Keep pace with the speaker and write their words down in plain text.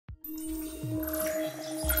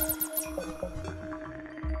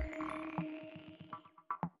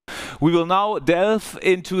We will now delve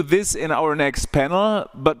into this in our next panel.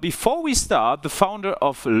 But before we start, the founder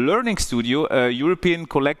of Learning Studio, a European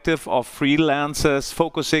collective of freelancers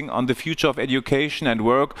focusing on the future of education and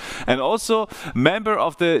work, and also member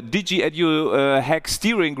of the DigiEduHack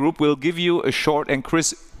steering group, will give you a short and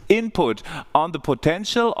crisp input on the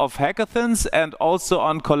potential of hackathons and also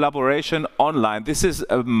on collaboration online. This is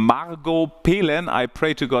Margaux Pelen. I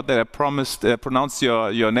pray to God that I pronounced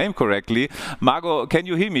your name correctly. Margaux, can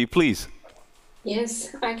you hear me, please?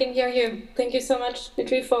 Yes, I can hear you. Thank you so much,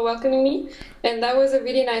 Dimitri, for welcoming me. And that was a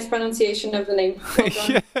really nice pronunciation of the name. Well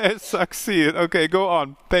done. Yes, succeed. Okay, go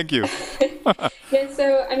on. Thank you. Yeah,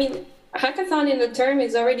 so, I mean, hackathon in the term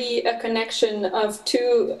is already a connection of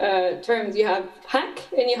two terms. You have hack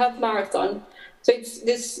and you have marathon. So it's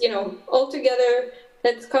this, you know, all together,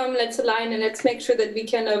 let's come, let's align, and let's make sure that we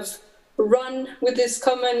kind of run with this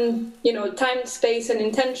common, you know, time, space, and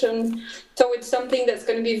intention towards something that's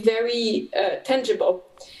going to be very tangible.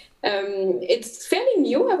 It's fairly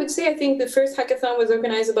new, I would say. I think the first hackathon was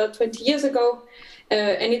organized about 20 years ago,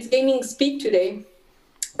 and it's gaining speed today.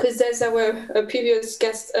 Because as our previous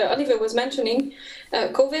guest, Oliver, was mentioning,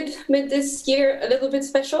 COVID made this year a little bit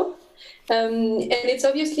special. And it's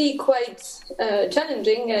obviously quite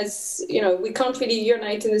challenging, as you know, we can't really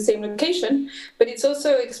unite in the same location, but it's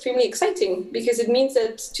also extremely exciting because it means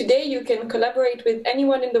that today you can collaborate with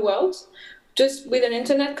anyone in the world just with an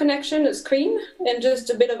internet connection, a screen, and just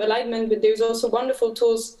a bit of alignment. But there's also wonderful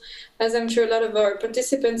tools, as I'm sure a lot of our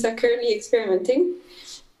participants are currently experimenting.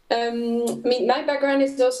 I mean, my background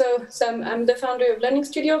is also I'm the founder of Learning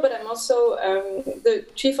Studio, but I'm also the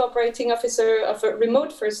chief operating officer of a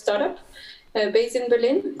remote first startup based in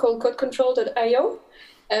Berlin called codecontrol.io.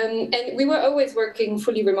 And we were always working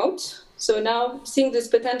fully remote. So now seeing this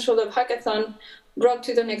potential of hackathon brought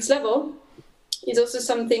to the next level is also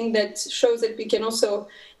something that shows that we can also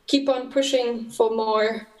keep on pushing for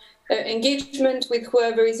more engagement with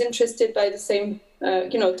whoever is interested by the same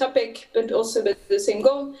you know, topic, but also with the same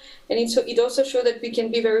goal. And it also showed that we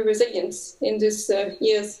can be very resilient in these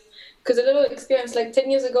years. Because a little experience, like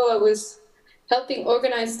 10 years ago, I was helping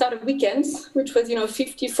organize startup weekends, which was, you know,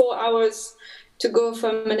 54 hours to go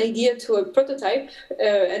from an idea to a prototype.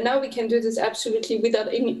 And now we can do this absolutely without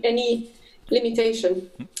any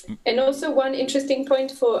limitation. And also one interesting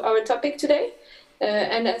point for our topic today,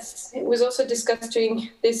 and as it was also discussed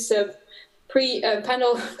during this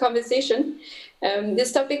pre-panel conversation,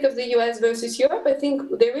 this topic of the US versus Europe, I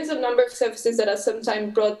think there is a number of services that are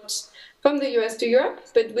sometimes brought from the US to Europe,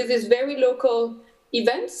 but with these very local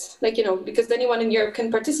events, like, you know, because anyone in Europe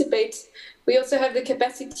can participate, we also have the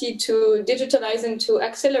capacity to digitalize and to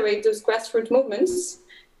accelerate those grassroots movements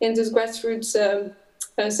and those grassroots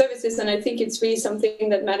services. And I think it's really something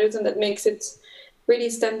that matters and that makes it really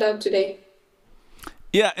stand out today.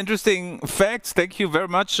 Yeah, interesting facts. Thank you very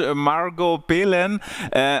much, Margaux Pelen.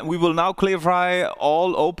 We will now clarify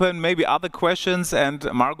all open, maybe other questions, and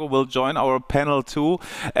Margaux will join our panel too.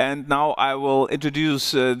 And now I will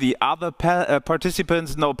introduce the other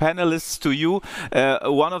participants, no panelists, to you.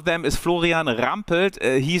 One of them is Florian Rampelt.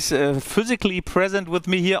 He's physically present with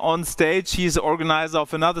me here on stage. He's organizer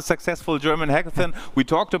of another successful German hackathon. We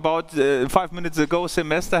talked about 5 minutes ago,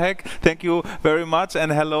 Semester Hack. Thank you very much,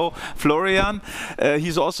 and hello, Florian.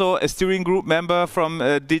 He's also a steering group member from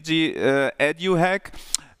DigiEduHack.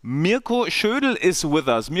 Mirko Schoedel is with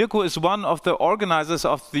us. Mirko is one of the organizers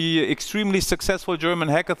of the extremely successful German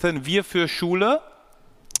hackathon Wir für Schule.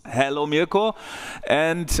 Hello, Mirko.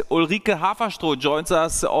 And Ulrike Haferstroh joins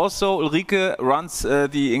us also. Ulrike runs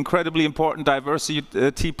the incredibly important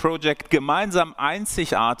diversity project Gemeinsam,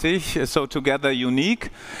 Einzigartig, so together unique.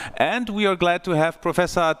 And we are glad to have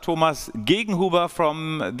Professor Thomas Gegenhuber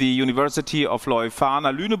from the University of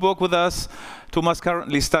Leuphana, Lüneburg with us. Thomas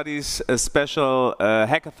currently studies a special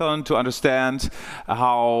hackathon to understand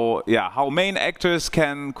how main actors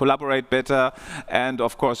can collaborate better. And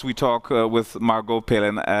of course, we talk with Margaux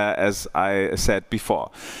Pelen, as I said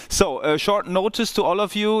before. So a short notice to all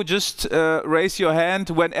of you, just raise your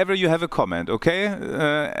hand whenever you have a comment, okay?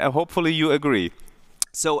 Hopefully you agree.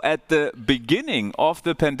 So at the beginning of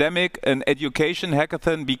the pandemic, an education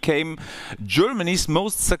hackathon became Germany's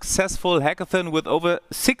most successful hackathon with over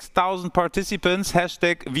 6,000 participants.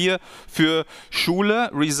 Hashtag Wir für Schule.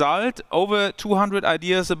 Result, over 200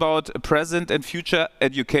 ideas about present and future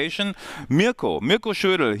education. Mirko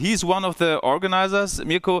Schoedel, he's one of the organizers.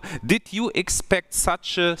 Mirko, did you expect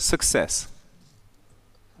such a success?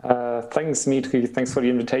 Thanks, Dimitri. Thanks for the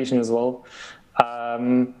invitation as well.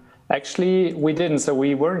 Actually, we didn't, so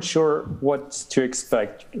we weren't sure what to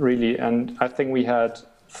expect, really. And I think we had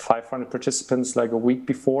 500 participants like a week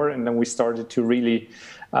before, and then we started to really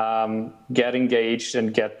get engaged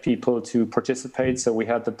and get people to participate. So we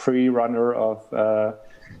had the pre-runner of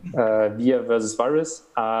Via versus Virus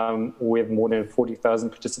with more than 40,000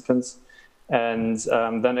 participants. And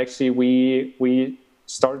then actually we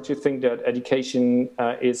started to think that education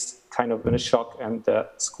is kind of in a shock and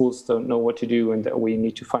that schools don't know what to do and that we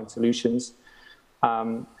need to find solutions.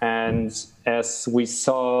 And as we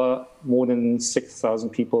saw more than 6,000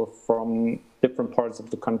 people from different parts of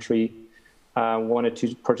the country wanted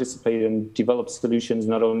to participate and develop solutions,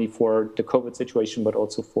 not only for the COVID situation, but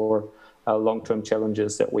also for long-term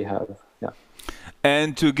challenges that we have. Yeah.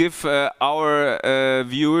 And to give our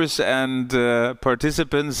viewers and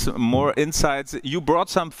participants more insights, you brought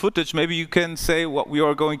some footage. Maybe you can say what we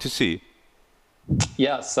are going to see.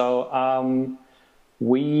 Yeah, so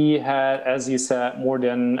we had, as you said, more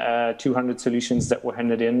than 200 solutions that were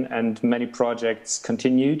handed in, and many projects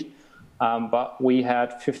continued. But we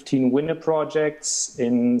had 15 winner projects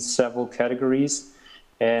in several categories,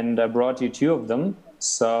 and I brought you 2 of them.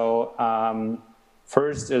 So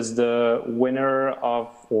first is the winner of,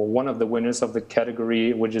 or one of the winners of the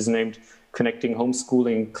category, which is named Connecting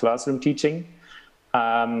Homeschooling Classroom Teaching.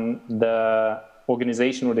 The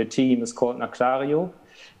organization or the team is called Naclario,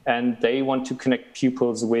 and they want to connect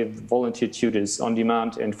pupils with volunteer tutors on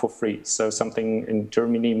demand and for free. So something in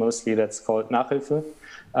Germany mostly that's called Nachhilfe,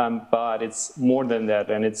 but it's more than that,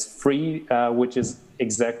 and it's free, which is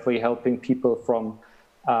exactly helping people from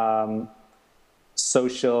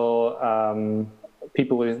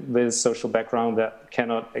people with social background that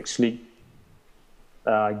cannot actually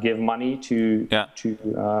give money to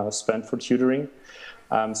spend for tutoring.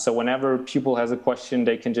 So whenever pupil has a question,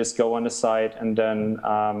 they can just go on the site and then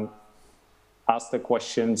ask the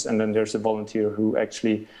questions, and then there's a volunteer who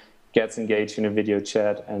actually gets engaged in a video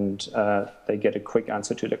chat, and they get a quick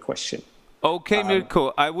answer to the question. Okay,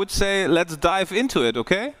 Mirko, I would say let's dive into it,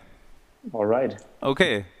 okay? All right.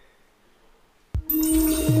 Okay.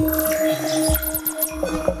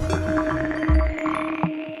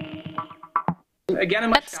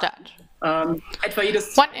 Let's start. 1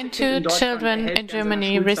 in 2 children in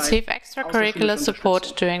Germany receive extracurricular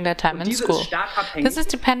support during their time in school. This is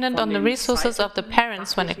dependent on the resources of the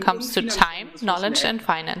parents when it comes to time, knowledge and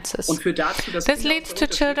finances. This leads to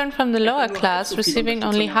children from the lower class receiving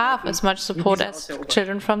only half as much support as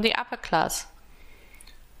children from the upper class.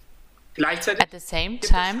 At the same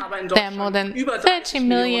time, there are more than 30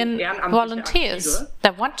 million volunteers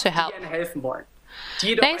that want to help.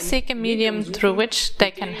 They seek a medium through which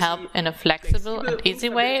they can help in a flexible and easy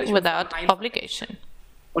way without obligation.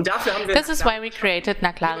 This is why we created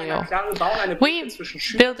Naclario. We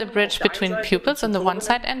built a bridge between pupils on the one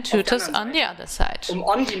side and tutors on the other side,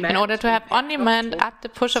 in order to have on-demand, at the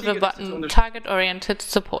push of a button, target-oriented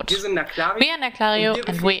support. We are Naclario,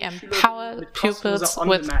 and we empower pupils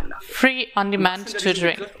with free on-demand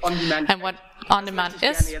tutoring. And what on-demand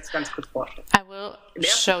is, I will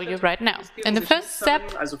show you right now. In the first step,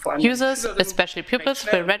 users, especially pupils,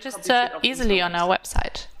 will register easily on our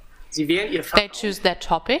website. They choose their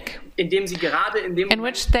topic in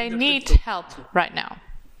which they need help right now.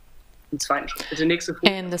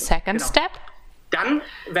 In the second step,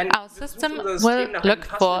 our system will look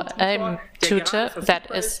for a tutor that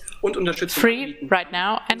is free right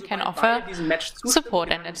now and can offer support.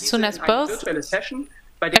 And as soon as both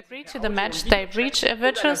agree to the match, they reach a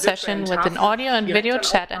virtual session with an audio and video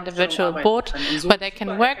chat and a virtual board where they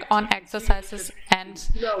can work on exercises and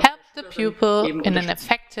help the pupil in an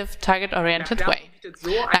effective, target-oriented way.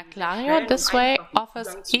 Naclario this way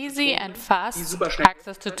offers easy and fast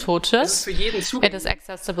access to tutors. It is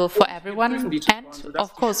accessible for everyone, and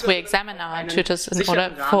of course we examine our tutors in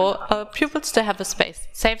order for our pupils to have a safe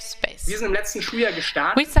space.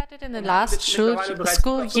 We started in the last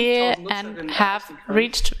school year and have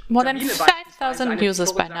reached more than 5,000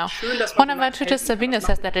 users by now. One of our tutors, Sabine,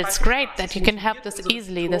 says that it's great that you can help this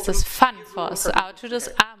easily. This is fun for us. Our tutors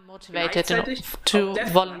are motivated to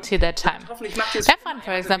volunteer their time. Stefan,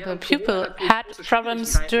 for example, a pupil, had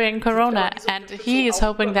problems during Corona, and he is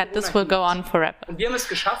hoping that this will go on forever.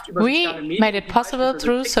 We made it possible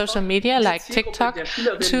through social media like TikTok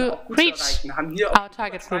to reach our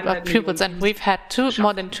target group of pupils, and we've had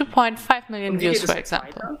more than 2.5 million views, for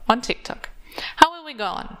example, on TikTok. How will we go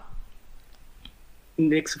on?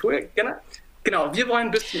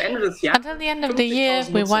 Until the end of the year,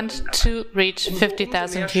 we want to reach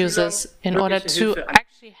 50,000 users in order to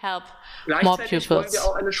actually actually help more pupils.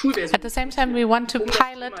 At the same time, we want to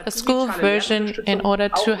pilot a school version in order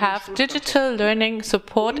to have digital learning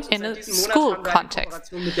support in a school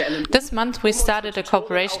context. This month, we started a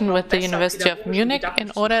cooperation with the University of Munich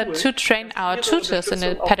in order to train our tutors in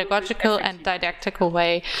a pedagogical and didactical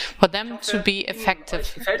way for them to be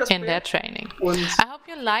effective in their training. I hope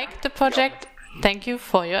you like the project. Thank you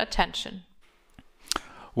for your attention.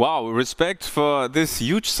 Wow, respect for this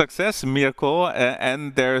huge success, Mirko.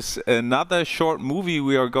 And there's another short movie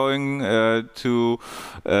we are going to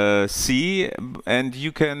see, and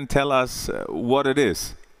you can tell us what it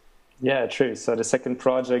is. Yeah, true. So the second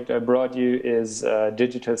project I brought you is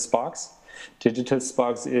Digital Sparks. Digital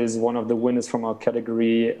Sparks is one of the winners from our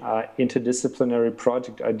category Interdisciplinary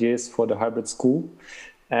Project Ideas for the Hybrid School.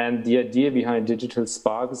 And the idea behind Digital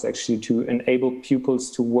Spark is actually to enable pupils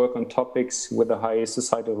to work on topics with a high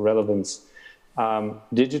societal relevance,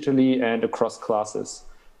 digitally and across classes.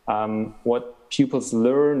 What pupils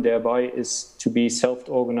learn thereby is to be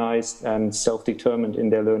self-organized and self-determined in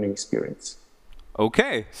their learning experience.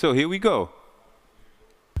 Okay, so here we go.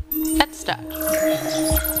 Let's start.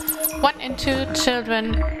 1 and 2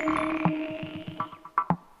 children.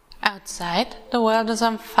 Outside, the world is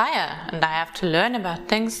on fire, and I have to learn about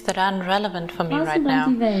things that aren't relevant for me right now.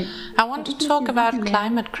 I want to talk about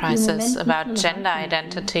climate crisis, about gender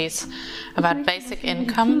identities, about basic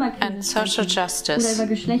income and social justice.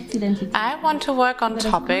 I want to work on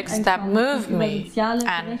topics that move me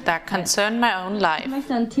and that concern my own life.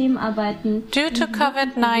 Due to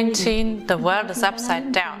COVID-19, the world is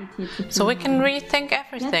upside down, so we can rethink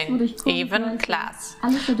everything, even class.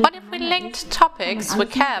 What if we linked topics we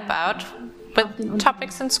care about with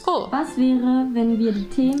topics in school? I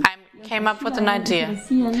came up with an idea.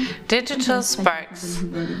 Digital Sparks.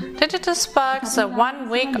 Digital Sparks are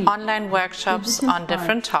 1-week online workshops on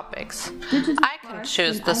different topics. I can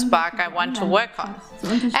choose the spark I want to work on.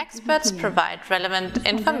 Experts provide relevant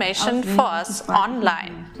information for us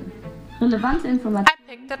online. I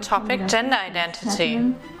picked the topic gender identity.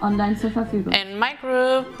 In my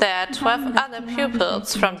group, there are 12 other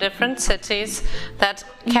pupils from different cities that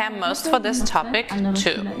care most for this topic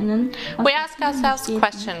too. We ask ourselves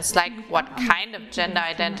questions like, what kind of gender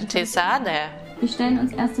identities are there?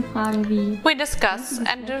 We discuss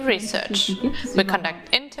and do research. We conduct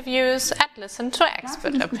interviews and listen to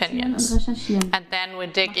expert opinions. And then we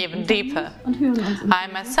dig even deeper. I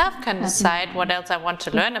myself can decide what else I want to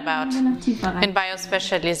learn about. In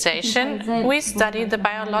biospecialization, we study the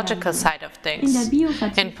biological side of things.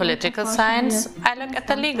 In political science, I look at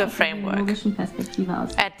the legal framework.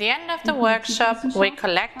 At the end of the workshop, we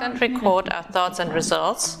collect and record our thoughts and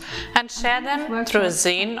results and share them through a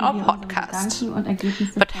zine or podcast.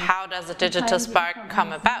 But how does a digital spark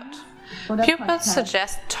come about? Pupils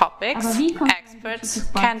suggest topics, experts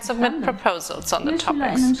can submit proposals on the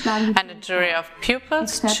topics, and a jury of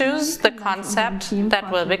pupils choose the concept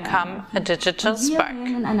that will become a digital spark.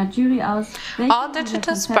 All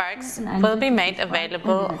digital sparks will be made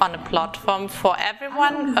available on a platform for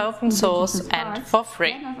everyone, open source and for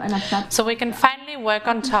free. So we can finally work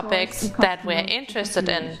on topics that we're interested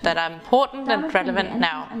in, that are important and relevant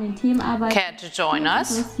now. Care to join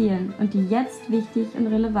us?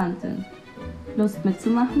 Lust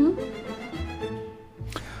mitzumachen?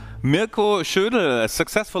 Mirko, Schoedel,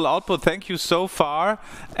 successful output. Thank you so far.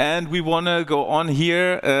 And we want to go on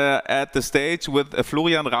here at the stage with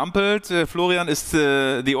Florian Rampelt. Florian is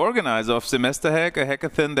the organizer of SemesterHack, a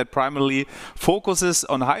hackathon that primarily focuses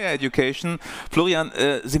on higher education. Florian,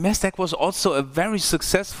 SemesterHack was also a very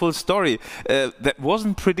successful story. That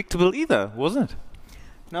wasn't predictable either, wasn't it?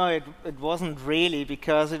 No, it wasn't really,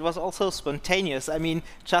 because it was also spontaneous. I mean,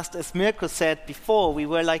 just as Mirko said before, we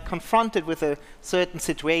were like confronted with a certain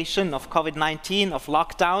situation of COVID-19, of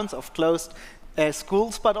lockdowns, of closed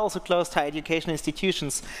schools, but also closed higher education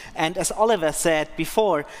institutions. And as Oliver said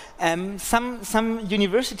before, some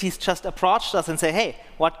universities just approached us and say, hey,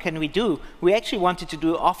 what can we do? We actually wanted to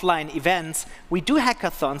do offline events. We do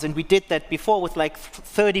hackathons, and we did that before with like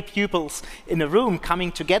 30 pupils in a room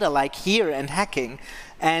coming together like here and hacking.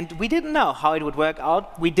 And we didn't know how it would work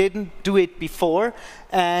out. We didn't do it before,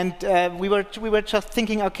 and we were just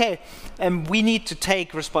thinking, okay, we need to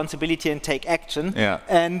take responsibility and take action. Yeah.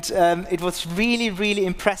 And it was really, really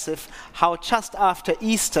impressive how just after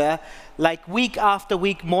Easter, like week after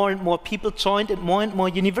week, more and more people joined and more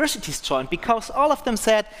universities joined, because all of them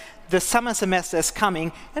said, the summer semester is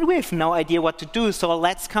coming and we have no idea what to do, so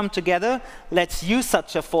let's come together, let's use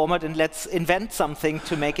such a format and let's invent something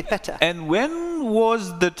to make it better. And when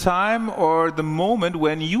was the time or the moment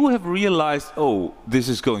when you have realized, oh, this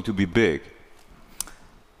is going to be big?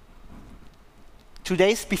 2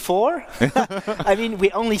 days before. I mean, we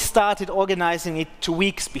only started organizing it 2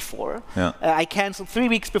 weeks before. Yeah. I canceled 3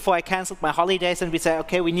 weeks before I canceled my holidays, and we said,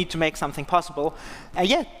 okay, we need to make something possible.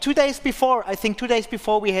 Yeah, 2 days before, I think 2 days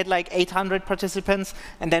before, we had like 800 participants,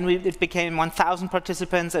 and then it became 1,000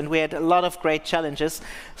 participants, and we had a lot of great challenges.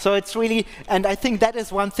 So it's really, and I think that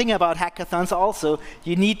is one thing about hackathons also.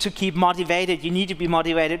 You need to keep motivated. You need to be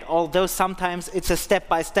motivated, although sometimes it's a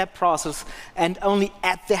step-by-step process, and only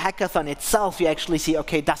at the hackathon itself you actually see,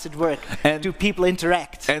 okay, does it work? And do people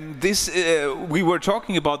interact? And this, we were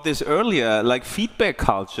talking about this earlier, like feedback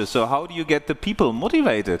culture. So how do you get the people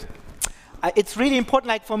motivated? It's really important.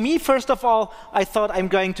 Like for me, first of all, I thought I'm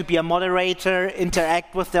going to be a moderator,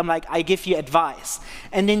 interact with them, like I give you advice.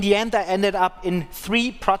 And in the end, I ended up in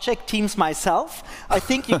 3 project teams myself. I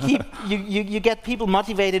think you keep you get people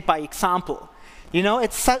motivated by example. You know,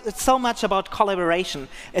 it's so much about collaboration.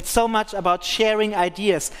 It's so much about sharing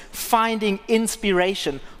ideas, finding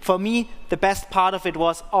inspiration. For me, the best part of it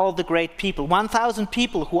was all the great people. 1,000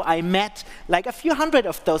 people who I met, like a few hundred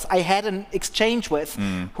of those I had an exchange with,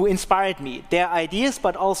 who inspired me. Their ideas,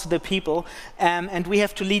 but also the people. And we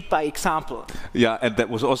have to lead by example. Yeah, and that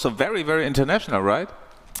was also very, very international, right?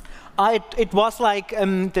 It was like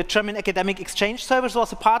the German Academic Exchange Service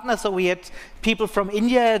was a partner, so we had people from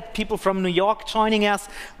India, people from New York joining us.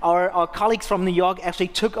 Our colleagues from New York actually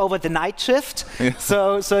took over the night shift, yeah.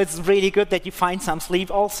 So it's really good that you find some sleep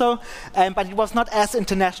also. But it was not as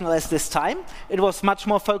international as this time. It was much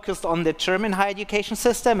more focused on the German higher education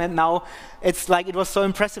system, and now it's like it was so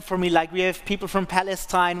impressive for me. Like we have people from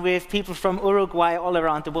Palestine, we have people from Uruguay, all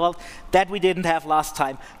around the world that we didn't have last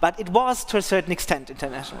time. But it was to a certain extent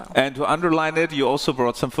international. And to underline it, you also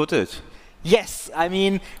brought some footage. Yes, I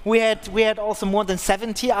mean, we had also more than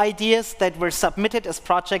 70 ideas that were submitted as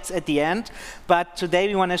projects at the end, but today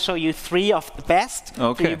we want to show you 3 of the best,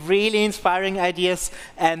 okay. 3 really inspiring ideas,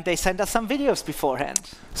 and they sent us some videos beforehand.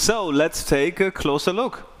 So let's take a closer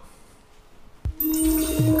look.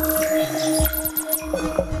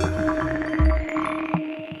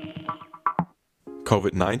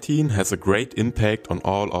 COVID-19 has a great impact on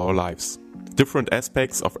all our lives. Different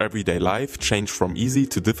aspects of everyday life change from easy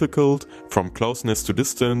to difficult, from closeness to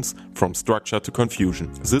distance, from structure to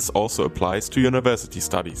confusion. This also applies to university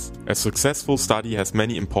studies. A successful study has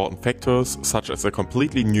many important factors, such as a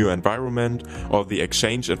completely new environment or the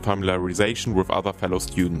exchange and familiarization with other fellow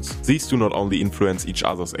students. These do not only influence each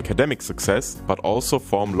other's academic success, but also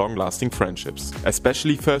form long-lasting friendships.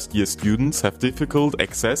 Especially first-year students have difficult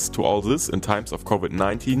access to all this in times of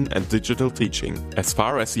COVID-19 and digital teaching. As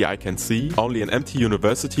far as the eye can see, only an empty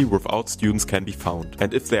university without students can be found.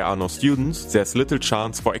 And if there are no students, there's little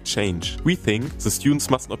chance for exchange. We think the students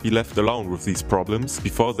must not be left alone with these problems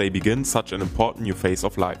before they begin such an important new phase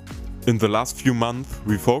of life. In the last few months,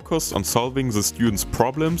 we focused on solving the students'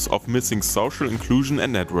 problems of missing social inclusion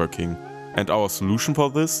and networking. And our solution for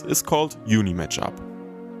this is called UniMatchup.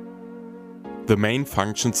 The main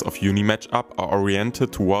functions of UniMatchup are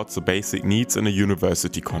oriented towards the basic needs in a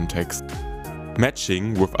university context.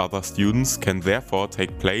 Matching with other students can therefore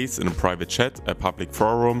take place in a private chat, a public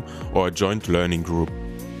forum, or a joint learning group.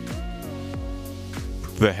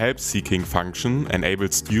 The help-seeking function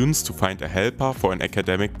enables students to find a helper for an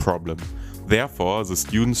academic problem. Therefore, the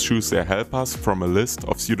students choose their helpers from a list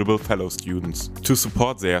of suitable fellow students. To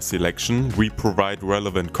support their selection, we provide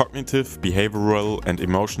relevant cognitive, behavioral, and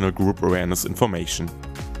emotional group awareness information.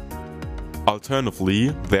 Alternatively,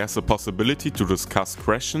 there's a possibility to discuss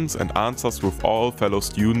questions and answers with all fellow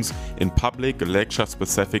students in public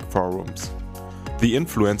lecture-specific forums. The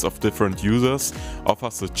influence of different users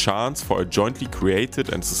offers a chance for a jointly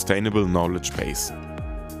created and sustainable knowledge base.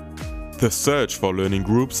 The search for learning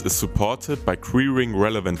groups is supported by querying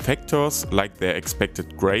relevant factors like their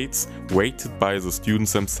expected grades, weighted by the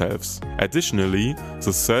students themselves. Additionally,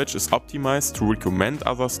 the search is optimized to recommend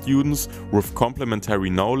other students with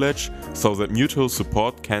complementary knowledge so that mutual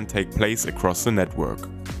support can take place across the network.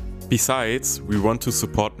 Besides, we want to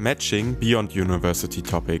support matching beyond university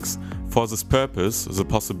topics. For this purpose, the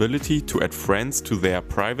possibility to add friends to their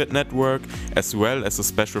private network as well as a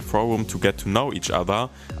special forum to get to know each other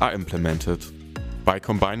are implemented. By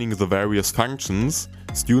combining the various functions,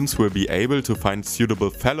 students will be able to find suitable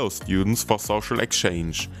fellow students for social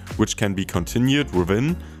exchange, which can be continued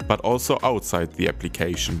within but also outside the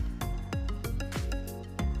application.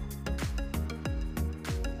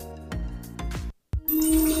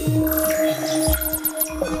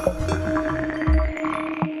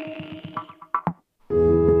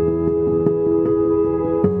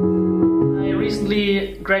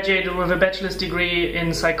 graduated with a bachelor's degree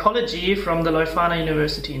in psychology from the Leuphana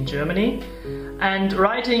University in Germany. And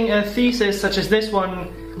writing a thesis such as this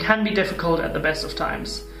one can be difficult at the best of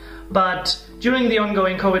times. But during the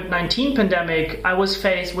ongoing COVID-19 pandemic, I was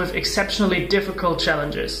faced with exceptionally difficult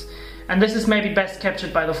challenges. And this is maybe best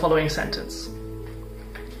captured by the following sentence.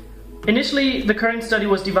 Initially, the current study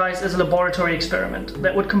was devised as a laboratory experiment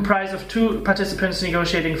that would comprise of 2 participants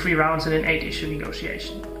negotiating 3 rounds in an 8-issue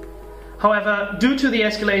negotiation. However, due to the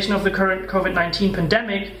escalation of the current COVID-19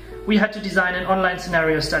 pandemic, we had to design an online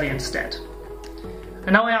scenario study instead.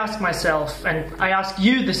 And now I ask myself, and I ask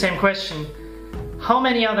you the same question, how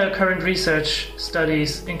many other current research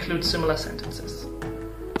studies include similar sentences?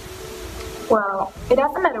 Well, it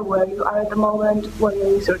doesn't matter where you are at the moment, what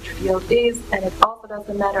your research field is, and it also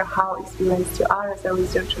doesn't matter how experienced you are as a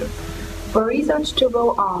researcher. For research to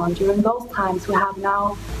go on during those times we have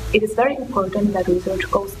now, it is very important that research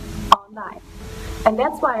goes online. And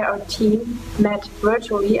that's why our team met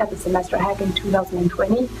virtually at the Semester Hack in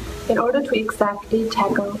 2020 in order to exactly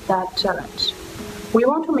tackle that challenge. We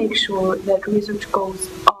want to make sure that research goes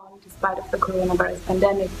on despite of the coronavirus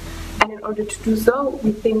pandemic. And in order to do so,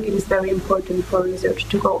 we think it is very important for research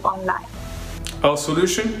to go online. Our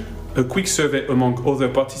solution? A quick survey among other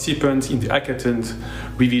participants in the hackathon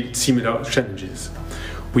revealed similar challenges.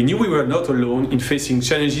 We knew we were not alone in facing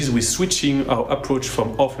challenges with switching our approach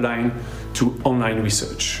from offline to online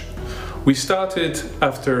research. We started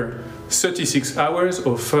after 36 hours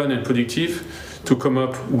of fun and productive to come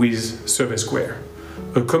up with Survey Square,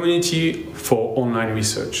 a community for online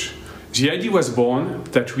research. The idea was born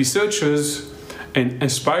that researchers and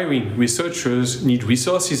aspiring researchers need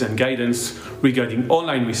resources and guidance regarding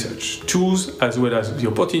online research, tools as well as the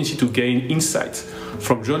opportunity to gain insights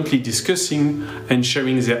from jointly discussing and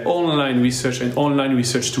sharing their online research and online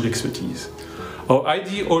research tool expertise. Our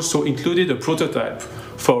idea also included a prototype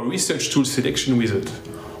for a research tool selection wizard.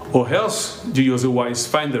 Or else do you otherwise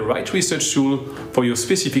find the right research tool for your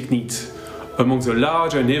specific needs among the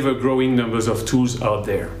large and ever-growing numbers of tools out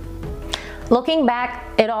there? Looking back,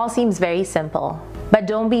 it all seems very simple, but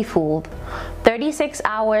don't be fooled. 36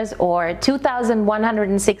 hours or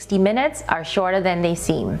 2,160 minutes are shorter than they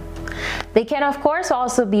seem. They can of course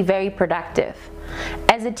also be very productive.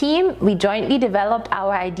 As a team, we jointly developed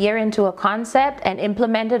our idea into a concept and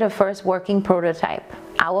implemented a first working prototype,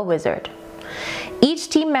 our wizard. Each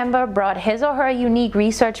team member brought his or her unique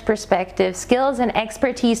research perspective, skills and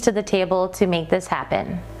expertise to the table to make this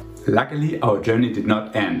happen. Luckily, our journey did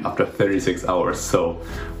not end after 36 hours, so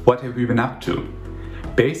what have we been up to?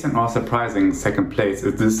 Based on our surprising second place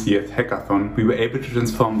at this year's hackathon, we were able to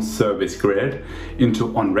transform Survey Squared into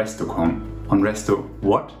OnResto.com. OnResto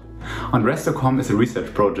what? OnResto.com is a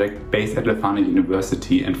research project based at Leuphana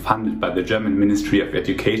University and funded by the German Ministry of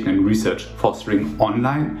Education and Research, fostering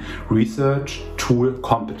online research tool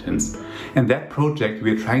competence. In that project,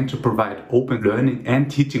 we are trying to provide open learning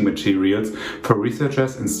and teaching materials for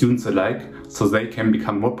researchers and students alike so they can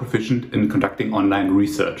become more proficient in conducting online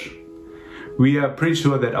research. We are pretty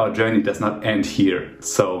sure that our journey does not end here,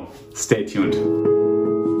 so stay tuned.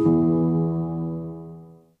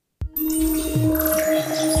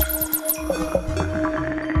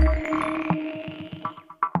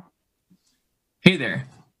 Hey there,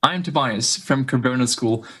 I'm Tobias from Corona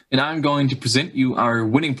School, and I'm going to present you our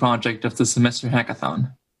winning project of the semester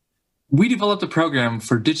hackathon. We developed a program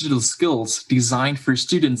for digital skills designed for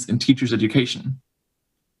students in teachers' education.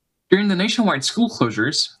 During the nationwide school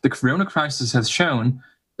closures, the corona crisis has shown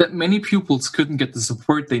that many pupils couldn't get the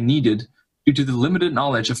support they needed due to the limited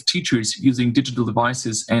knowledge of teachers using digital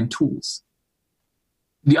devices and tools.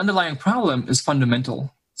 The underlying problem is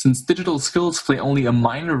fundamental, since digital skills play only a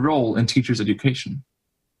minor role in teachers' education.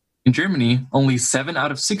 In Germany, only 7 out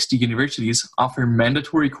of 60 universities offer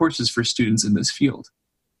mandatory courses for students in this field.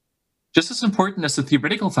 Just as important as the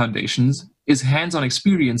theoretical foundations is hands-on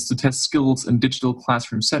experience to test skills in digital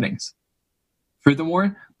classroom settings.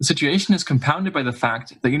 Furthermore, the situation is compounded by the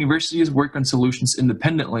fact that universities work on solutions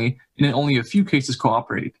independently and in only a few cases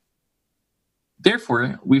cooperate.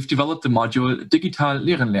 Therefore, we've developed the module Digital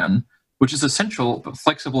Lehren lernen, which is a central but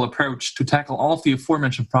flexible approach to tackle all of the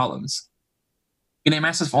aforementioned problems. In a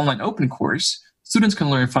massive online open course, students can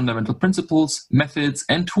learn fundamental principles, methods,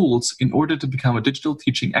 and tools in order to become a digital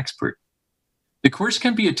teaching expert. The course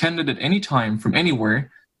can be attended at any time from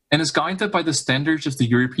anywhere and is guided by the standards of the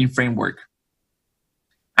European framework.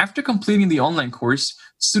 After completing the online course,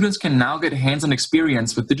 students can now get hands-on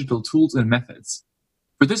experience with digital tools and methods.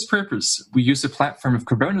 For this purpose, we use the platform of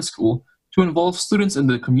Corona School to involve students in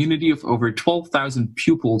the community of over 12,000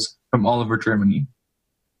 pupils from all over Germany.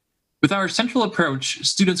 With our central approach,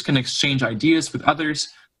 students can exchange ideas with others,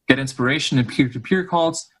 get inspiration in peer-to-peer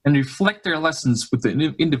calls, and reflect their lessons with the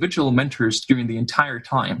individual mentors during the entire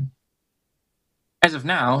time. As of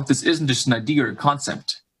now, this isn't just an idea or a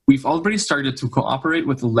concept. We've already started to cooperate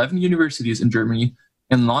with 11 universities in Germany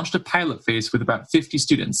and launched a pilot phase with about 50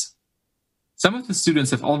 students. Some of the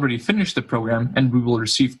students have already finished the program, and we will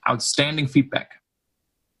receive outstanding feedback.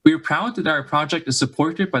 We are proud that our project is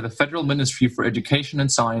supported by the Federal Ministry for Education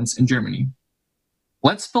and Science in Germany.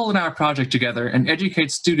 Let's build our project together and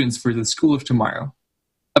educate students for the School of Tomorrow.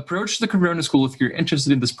 Approach the Corona School if you're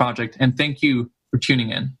interested in this project, and thank you for tuning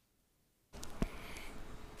in.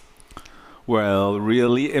 Well,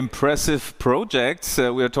 really impressive projects.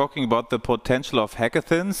 We are talking about the potential of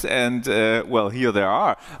hackathons, and well, here they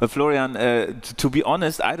are. Florian, to be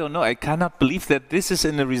honest, I don't know. I cannot believe that this is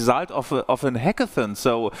in the result of an hackathon.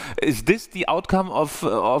 So, is this the outcome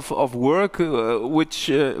of work, which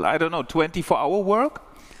I don't know, 24-hour work?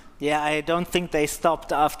 Yeah, I don't think they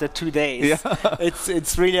stopped after 2 days. Yeah.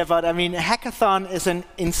 It's really about, I mean, a hackathon is an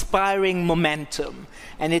inspiring momentum.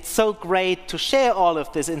 And it's so great to share all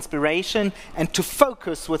of this inspiration and to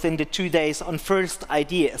focus within the 2 days on first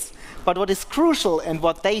ideas. But what is crucial and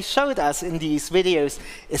what they showed us in these videos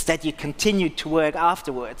is that you continue to work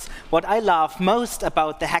afterwards. What I love most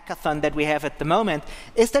about the hackathon that we have at the moment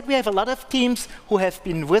is that we have a lot of teams who have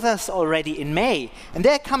been with us already in May. And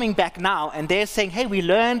they're coming back now and they're saying, hey, we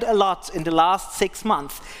learned a lot in the last 6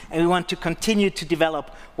 months, and we want to continue to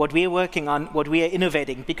develop what we are working on, what we are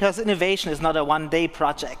innovating, because innovation is not a one-day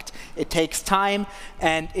project. It takes time,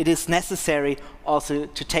 and it is necessary also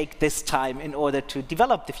to take this time in order to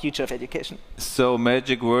develop the future of education. So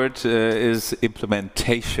magic word is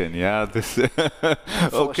implementation, yeah? This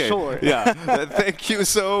okay. Sure. Yeah. Thank you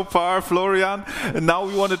so far, Florian. Now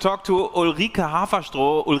we want to talk to Ulrike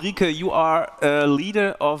Haferstroh. Ulrike, you are a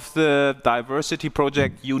leader of the diversity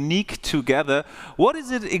project Unique Together. What is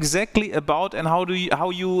it exactly about, and how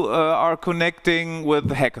you are connecting with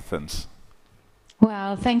hackathons?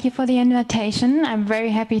 Well, thank you for the invitation. I'm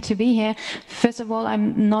very happy to be here. First of all,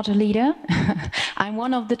 I'm not a leader. I'm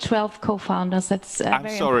one of the 12 co-founders. That's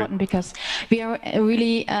very important because we are a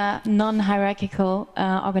really non-hierarchical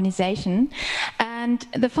organization. And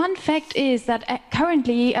the fun fact is that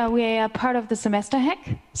currently we are part of the Semester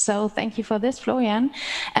Hack. So thank you for this, Florian.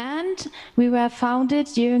 And we were founded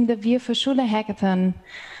during the Wir für Schule hackathon.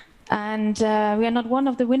 And we are not one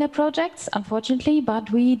of the winner projects, unfortunately, but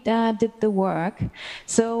we did the work.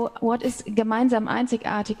 So what is Gemeinsam,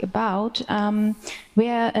 Einzigartig about? We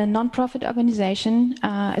are a non-profit organization,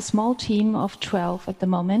 a small team of 12 at the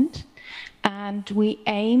moment. And we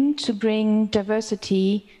aim to bring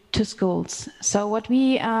diversity to schools. So what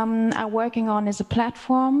we are working on is a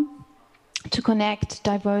platform to connect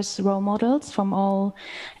diverse role models from all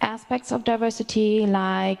aspects of diversity,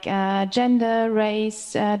 like gender,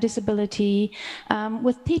 race, disability,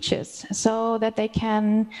 with teachers, so that they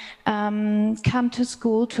can come to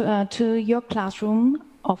school, to your classroom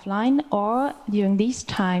offline, or during these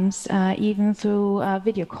times, even through a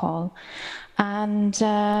video call. And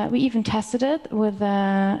we even tested it with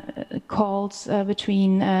calls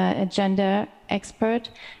between a gender expert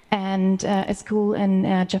and a school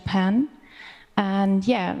in Japan. And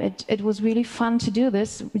yeah, it was really fun to do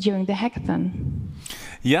this during the hackathon.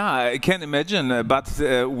 Yeah, I can imagine, but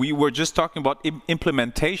we were just talking about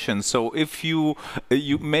implementation. So if you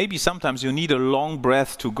maybe sometimes you need a long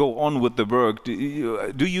breath to go on with the work.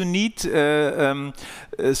 Do you need a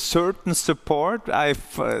certain support? I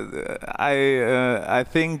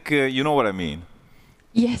think you know what I mean.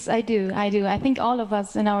 Yes, I do. I think all of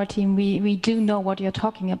us in our team, we do know what you're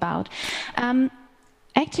talking about.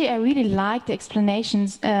 Actually, I really like the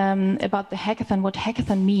explanations about the hackathon, what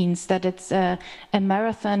hackathon means, that it's a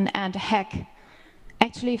marathon and a hack.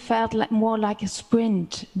 Actually felt more like a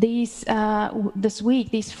sprint. This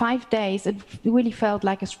week, these 5 days, it really felt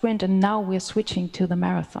like a sprint, and now we're switching to the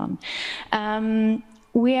marathon.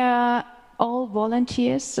 We are all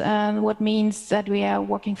volunteers, what means that we are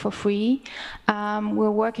working for free.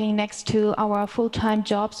 We're working next to our full-time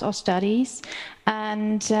jobs or studies.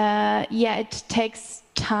 And yeah, it takes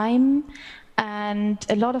time and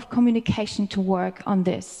a lot of communication to work on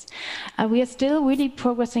this. We are still really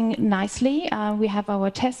progressing nicely. We have our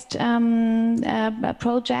test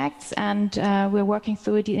projects, and we're working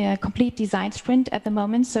through a complete design sprint at the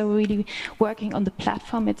moment, so we're really working on the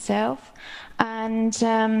platform itself. And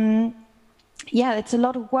yeah, it's a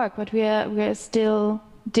lot of work, but we're still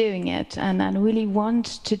doing it, and I really want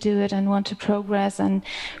to do it and want to progress, and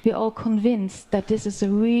we're all convinced that this is a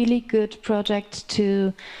really good project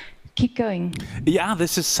to keep going. Yeah,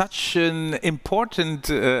 this is such an important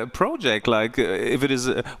project. Like, if it is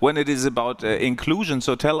when it is about inclusion.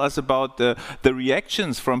 So tell us about the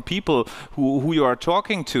reactions from people who you are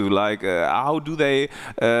talking to. Like, how do they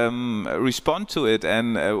respond to it, and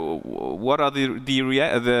what are the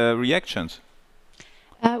reactions?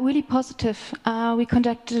 Really positive. We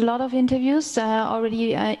conducted a lot of interviews already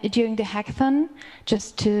during the hackathon,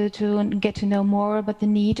 just to get to know more about the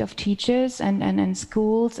need of teachers and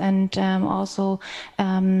schools, and also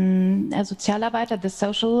Sozialarbeiter, the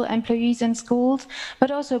social employees in schools,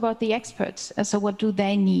 but also about the experts. So what do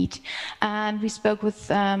they need? And we spoke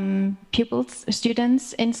with pupils,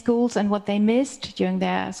 students in schools, and what they missed during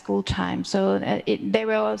their school time. So there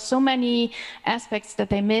were so many aspects that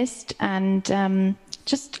they missed, and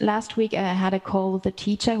just last week I had a call with a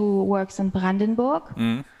teacher who works in Brandenburg,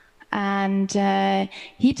 and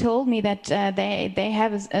he told me that they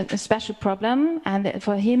have a special problem, and that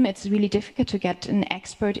for him it's really difficult to get an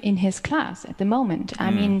expert in his class at the moment. I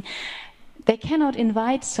mean, they cannot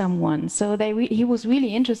invite someone, so he was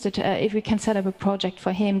really interested if we can set up a project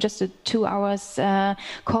for him, just a 2 hours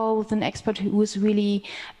call with an expert who was really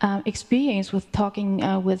experienced with talking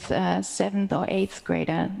with 7th or 8th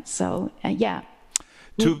grader. So yeah.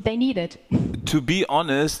 They need it. To be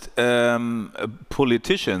honest,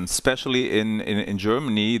 politicians, especially in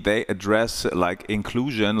Germany, they address like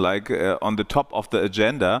inclusion like on the top of the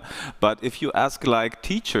agenda. But if you ask like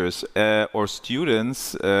teachers or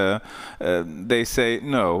students, they say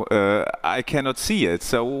no, I cannot see it.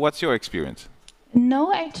 So what's your experience?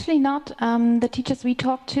 No, actually not. The teachers we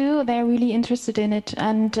talked to, they're really interested in it,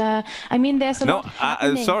 and I mean, there's a lot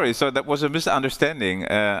happening. Sorry, so that was a misunderstanding.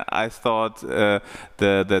 I thought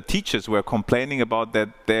the teachers were complaining about that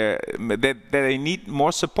they need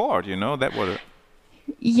more support. You know, that was.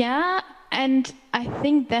 Yeah. And I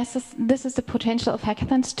think this is the potential of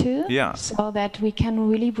hackathons too, so that we can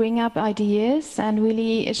really bring up ideas and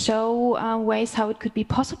really show ways how it could be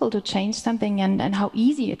possible to change something, and how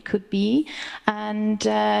easy it could be, and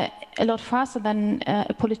a lot faster than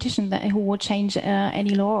a politician who would change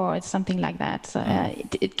any law or something like that. So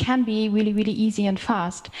it can be really, really easy and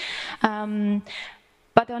fast.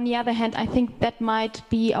 But on the other hand, I think that might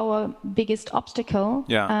be our biggest obstacle,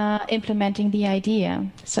 implementing the idea.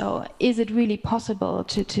 So is it really possible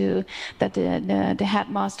that the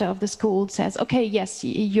headmaster of the school says, okay, yes,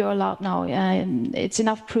 you're allowed now. It's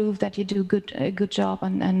enough proof that you do a good job,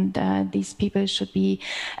 and these people should be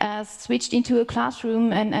switched into a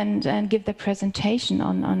classroom and give their presentation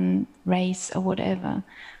on race or whatever.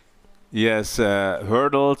 Yes,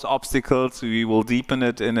 hurdles, obstacles, we will deepen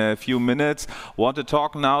it in a few minutes. Want to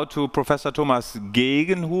talk now to Professor Thomas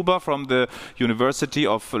Gegenhuber from the University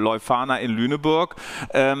of Leuphana in Lüneburg.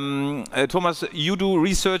 Thomas, you do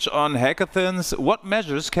research on hackathons. What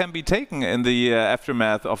measures can be taken in the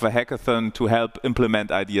aftermath of a hackathon to help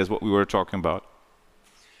implement ideas, what we were talking about?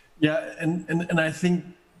 Yeah, and I think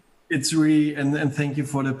it's really, and thank you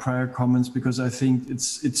for the prior comments, because I think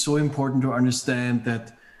it's so important to understand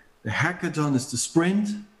that the hackathon is the sprint,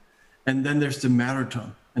 and then there's the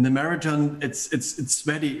marathon. And the marathon, it's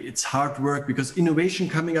sweaty, it's hard work, because innovation,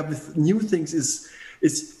 coming up with new things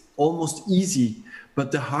is almost easy.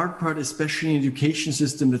 But the hard part, especially in education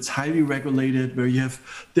system that's highly regulated, where you have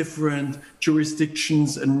different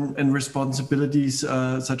jurisdictions and responsibilities,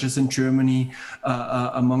 such as in Germany,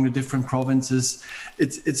 among the different provinces,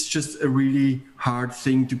 it's just a really hard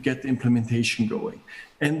thing to get the implementation going.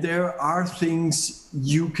 And there are things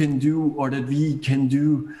you can do, or that we can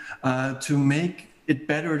do, to make it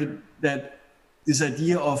better, that this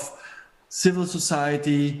idea of civil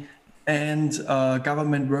society and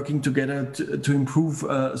government working together to improve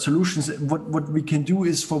solutions. What we can do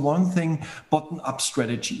is, for one thing, bottom-up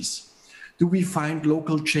strategies. Do we find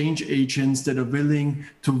local change agents that are willing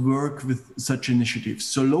to work with such initiatives?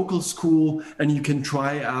 So local school, and you can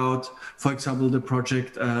try out, for example, the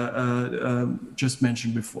project just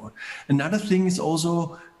mentioned before. Another thing is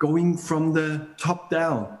also going from the top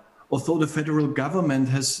down. Although the federal government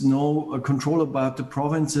has no control about the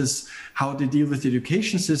provinces, how they deal with the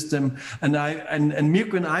education system. And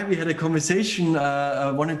Mirko and I, we had a conversation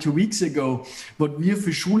 1 or 2 weeks ago. What Wir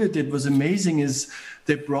für Schule did was amazing, is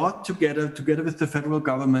they brought together with the federal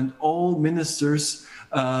government, all ministers,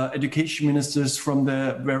 education ministers from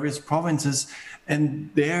the various provinces. And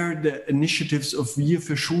there, the initiatives of Wir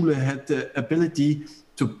für Schule had the ability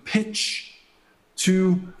to pitch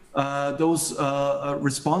to those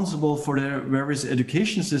responsible for their various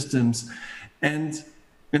education systems. And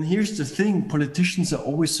And here's the thing, politicians are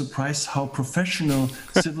always surprised how professional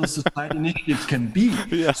civil society initiatives can be.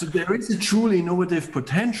 Yeah. So there is a truly innovative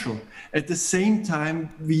potential. At the same time,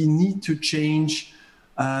 we need to change,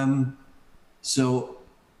 so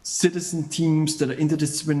citizen teams that are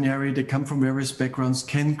interdisciplinary, they come from various backgrounds,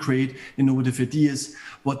 can create innovative ideas.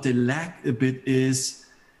 What they lack a bit is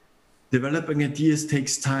developing ideas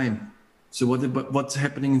takes time. So what's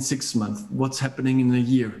happening in 6 months? What's happening in a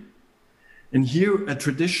year? And here, a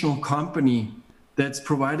traditional company that's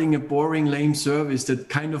providing a boring, lame service that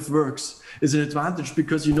kind of works is an advantage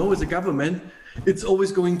because, you know, as a government, it's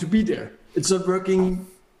always going to be there. It's not working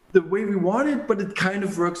the way we want it, but it kind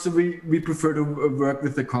of works, so we prefer to work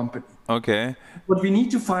with the company. Okay. What we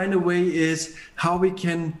need to find a way is how we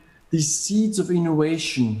can, these seeds of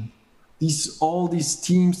innovation, all these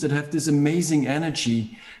teams that have this amazing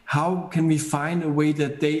energy, how can we find a way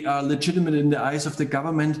that they are legitimate in the eyes of the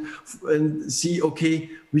government and see, okay,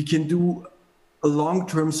 we can do a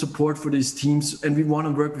long-term support for these teams and we want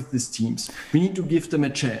to work with these teams. We need to give them a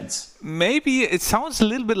chance. Maybe it sounds a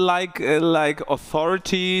little bit like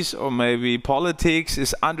authorities or maybe politics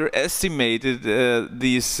is underestimated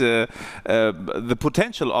the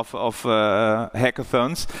potential of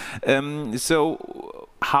hackathons. So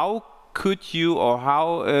how could you, or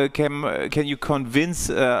how can you convince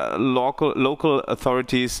local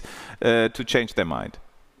authorities to change their mind?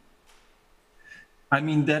 I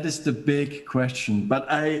mean, that is the big question. But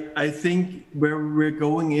I think where we're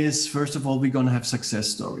going is, first of all, we're going to have success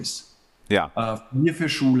stories. Yeah. Wir für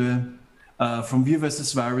Schule, from Wir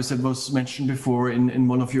versus Virus, that was mentioned before in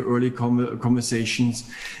one of your early conversations.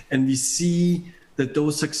 And we see that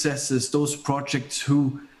those successes, those projects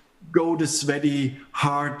who go the sweaty,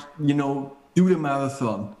 hard, you know, do the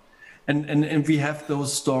marathon. And we have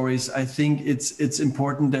those stories. I think it's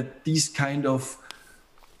important that these kind of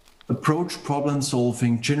approach problem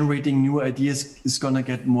solving, generating new ideas is going to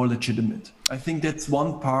get more legitimate. I think that's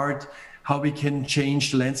one part, how we can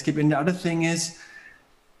change the landscape. And the other thing is,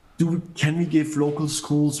 can we give local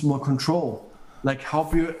schools more control?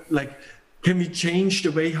 Can we change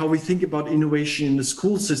the way how we think about innovation in the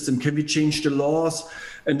school system? Can we change the laws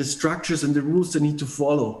and the structures and the rules they need to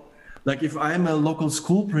follow? Like if I'm a local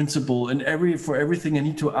school principal and for everything I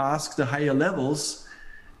need to ask the higher levels,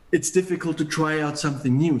 it's difficult to try out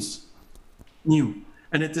something new.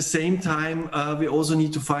 And at the same time, we also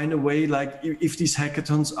need to find a way, like if these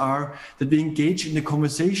hackathons are, that we engage in the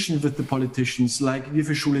conversation with the politicians, like Wir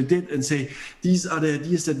für Schule did, and say, these are the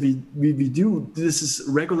ideas that we do. This is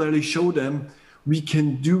regularly show them we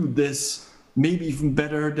can do this maybe even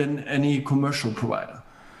better than any commercial provider.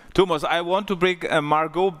 Thomas, I want to bring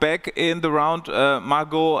Margaux back in the round.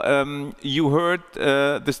 Margaux, you heard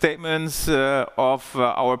the statements of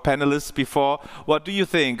our panelists before. What do you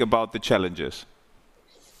think about the challenges?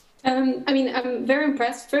 I mean, I'm very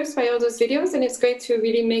impressed first by all those videos, and it's great to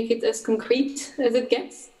really make it as concrete as it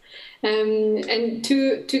gets. And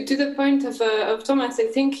to the point of Thomas, I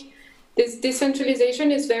think this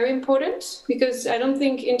decentralization is very important because I don't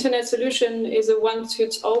think internet solution is a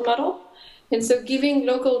one-suits-all model. And so giving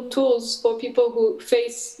local tools for people who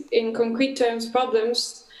face in concrete terms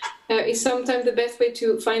problems is sometimes the best way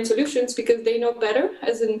to find solutions because they know better,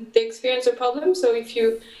 as in they experience a problem. So if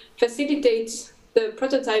you facilitate the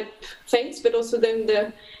prototype phase, but also then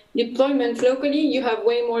the deployment locally, you have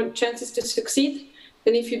way more chances to succeed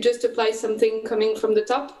than if you just apply something coming from the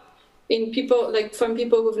top from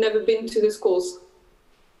people who've never been to the schools.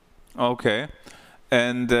 Okay,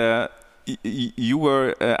 and you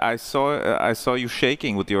were I saw you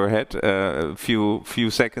shaking with your head a few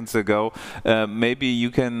seconds ago. Maybe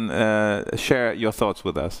you can share your thoughts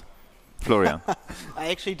with us. Florian.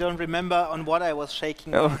 I actually don't remember on what I was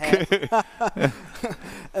shaking my head.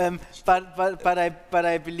 But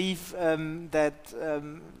I believe that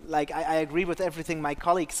I agree with everything my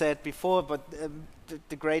colleague said before, but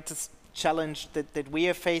the greatest challenge that we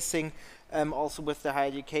are facing also with the higher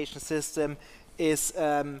education system is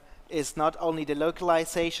not only the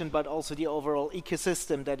localization but also the overall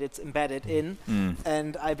ecosystem that it's embedded in.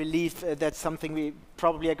 And I believe that's something we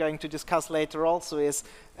probably are going to discuss later also is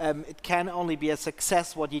it can only be a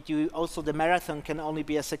success what you do. Also the marathon can only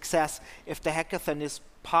be a success if the hackathon is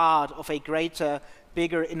part of a greater,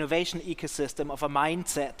 bigger innovation ecosystem of a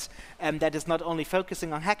mindset that is not only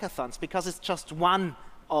focusing on hackathons because it's just one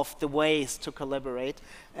of the ways to collaborate,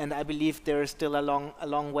 and I believe there is still a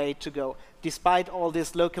long way to go, despite all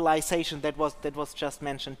this localization that was just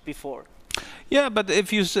mentioned before. Yeah, but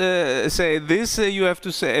if you say this, you have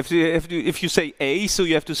to say if you say A, so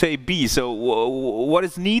you have to say B. So what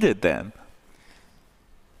is needed then?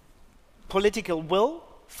 Political will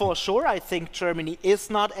For sure, I think Germany is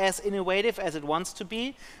not as innovative as it wants to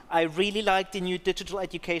be. I really like the new Digital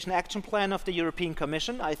Education Action Plan of the European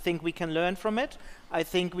Commission. I think we can learn from it. I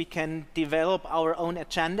think we can develop our own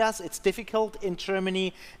agendas. It's difficult in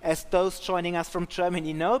Germany, as those joining us from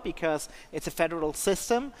Germany know, because it's a federal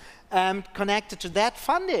system. Connected to that,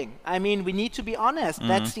 funding. I mean, we need to be honest.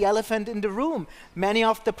 That's the elephant in the room. Many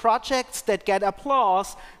of the projects that get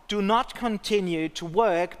applause do not continue to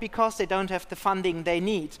work because they don't have the funding they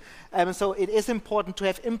need. So it is important to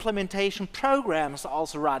have implementation programs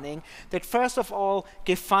also running that first of all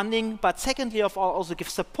give funding, but secondly of all also give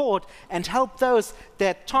support and help those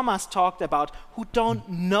that Thomas talked about who don't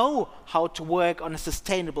know how to work on a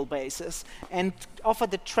sustainable basis, and offer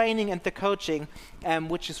the training and the coaching,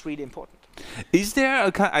 which is really important. Is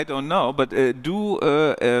there, I don't know, but do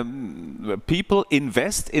people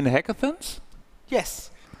invest in hackathons? Yes.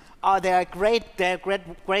 There are great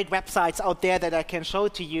websites out there that I can show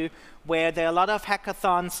to you, where there are a lot of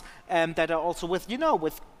hackathons that are also with,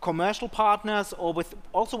 with commercial partners or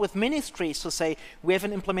also with ministries to say, we have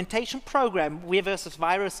an implementation program. We versus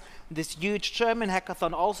Virus, this huge German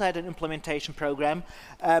hackathon, also had an implementation program.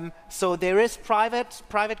 So there is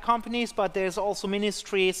private companies, but there's also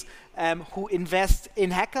ministries who invest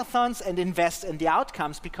in hackathons and invest in the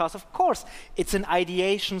outcomes, because of course it's an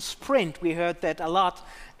ideation sprint. We heard that a lot,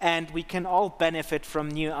 and we can all benefit from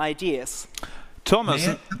new ideas. Thomas,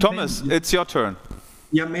 it's your turn.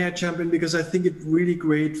 Yeah, may I jump in? Because I think it really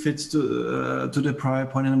great fits to the prior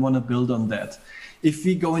point, and I want to build on that. If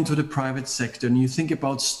we go into the private sector and you think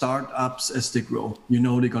about startups as they grow,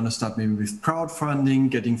 they're going to start maybe with crowdfunding,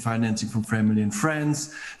 getting financing from family and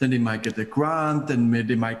friends, then they might get a grant, then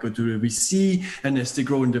they might go to a VC, and as they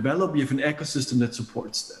grow and develop, you have an ecosystem that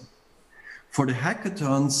supports them. For the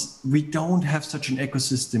hackathons, we don't have such an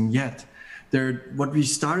ecosystem yet. What we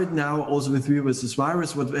started now also with We vs.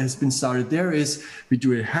 Virus, what has been started there is we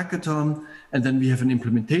do a hackathon, and then we have an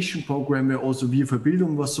implementation program where also Wir für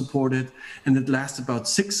Bildung was supported, and it lasts about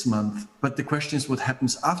 6 months. But the question is what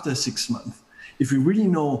happens after 6 months? If we really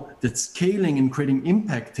know that scaling and creating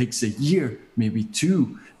impact takes a year, maybe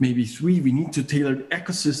 2, maybe 3, we need to tailor the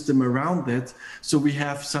ecosystem around that. So we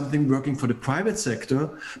have something working for the private sector,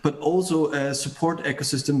 but also a support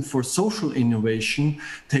ecosystem for social innovation,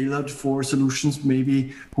 tailored for solutions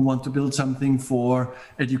maybe who want to build something for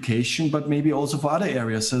education, but maybe also for other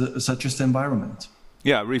areas, such as the environment.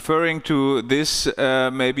 Yeah, referring to this,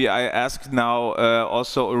 maybe I ask now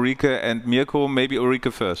also Ulrike and Mirko, maybe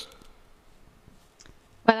Ulrike first.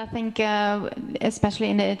 Well, I think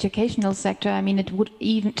especially in the educational sector, I mean, it would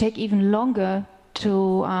take even longer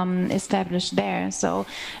to establish there. So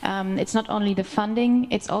it's not only the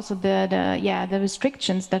funding, it's also the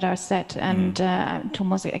restrictions that are set. And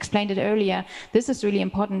Thomas explained it earlier. This is really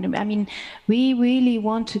important. I mean, we really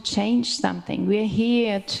want to change something. We're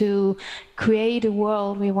here to create a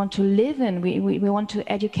world we want to live in. We want to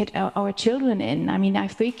educate our children in. I mean, I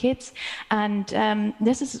have 3 kids, and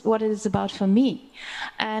this is what it is about for me.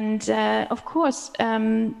 And of course,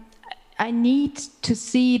 I need to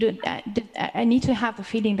see, I need to have the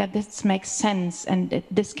feeling that this makes sense and that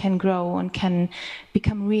this can grow and can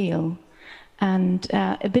become real. And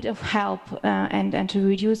a bit of help and to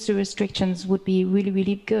reduce the restrictions would be really,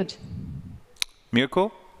 really good.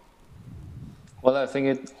 Mirko? Well, I think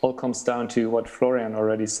it all comes down to what Florian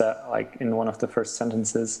already said, like in one of the first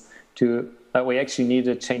sentences, that we actually need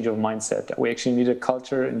a change of mindset, that we actually need a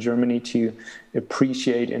culture in Germany to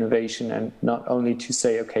appreciate innovation and not only to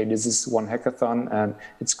say, okay, this is one hackathon and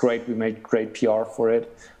it's great, we made great PR for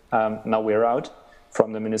it, now we're out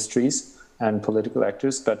from the ministries and political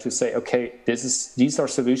actors, but to say, okay, these are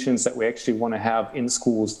solutions that we actually want to have in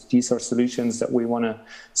schools. These are solutions that we want to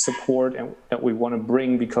support and that we want to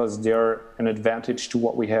bring because they're an advantage to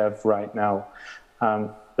what we have right now.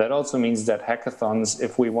 That also means that hackathons,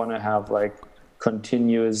 if we want to have like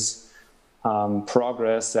continuous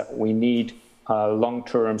progress, that we need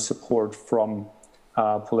long-term support from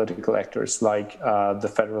political actors like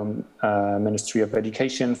the Federal Ministry of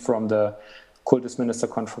Education, from the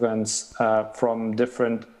Kultusministerkonferenz, from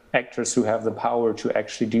different actors who have the power to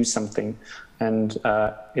actually do something. And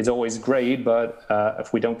it's always great, but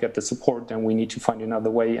if we don't get the support, then we need to find another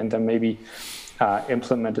way and then maybe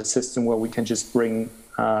implement a system where we can just bring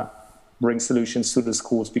solutions to the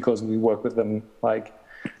schools because we work with them like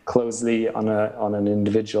closely on an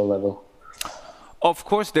individual level. Of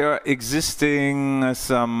course, there are existing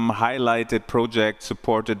some highlighted projects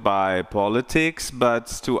supported by politics, but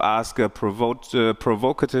to ask a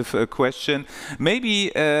provocative question,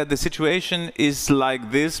 maybe the situation is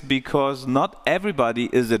like this because not everybody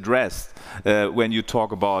is addressed when you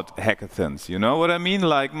talk about hackathons. You know what I mean?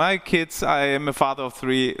 Like my kids, I am a father of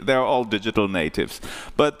 3, they're all digital natives.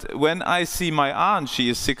 But when I see my aunt, she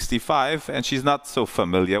is 65 and she's not so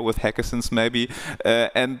familiar with hackathons maybe,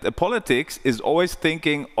 and politics is always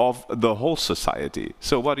thinking of the whole society.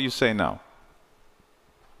 So what do you say now?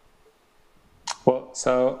 Well,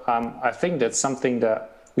 so I think that's something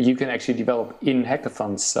that you can actually develop in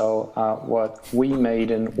hackathons. So what we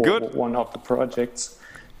made in one of the projects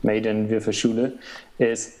made in Schule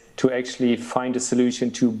is to actually find a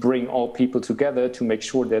solution to bring all people together to make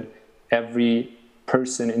sure that every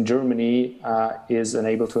person in Germany is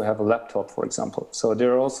enabled to have a laptop, for example. So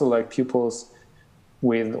there are also like pupils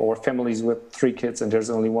with or families with 3 kids and there's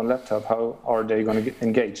only 1 laptop. How are they going to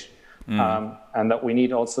engage? And that we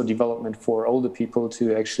need also development for older people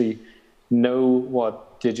to actually know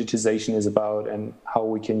what digitization is about and how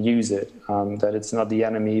we can use it. That it's not the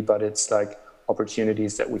enemy, but it's like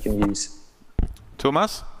opportunities that we can use.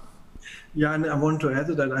 Thomas? Yeah, and I want to add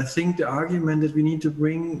to that. I think the argument that we need to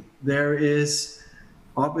bring there is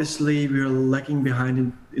obviously we're lagging behind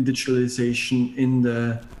in digitalization in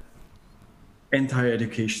the entire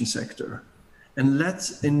education sector. And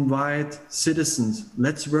let's invite citizens,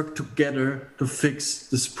 let's work together to fix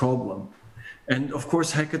this problem. And of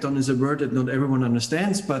course, hackathon is a word that not everyone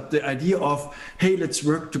understands, but the idea of, hey, let's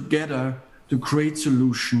work together to create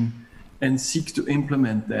solutions and seek to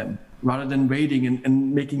implement them, rather than waiting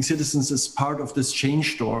and making citizens as part of this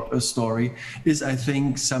change story is, I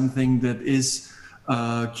think, something that is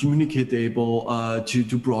communicatable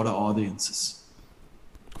to broader audiences.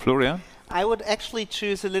 Florian? I would actually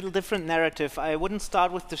choose a little different narrative. I wouldn't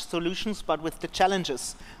start with the solutions, but with the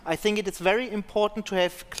challenges. I think it is very important to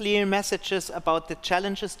have clear messages about the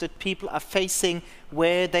challenges that people are facing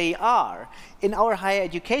where they are. In our higher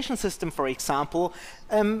education system, for example,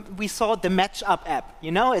 we saw the Match-Up app.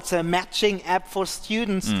 You know, it's a matching app for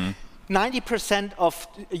students. 90% of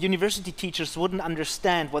university teachers wouldn't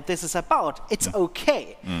understand what this is about. It's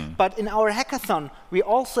okay. But in our hackathon, we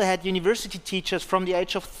also had university teachers from the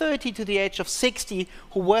age of 30 to the age of 60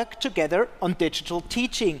 who worked together on digital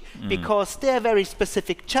teaching because there are very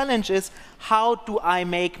specific challenges. How do I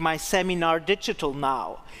make my seminar digital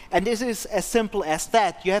now? And this is as simple as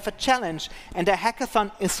that. You have a challenge, and a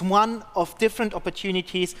hackathon is one of different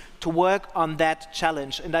opportunities to work on that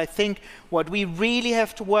challenge. And I think what we really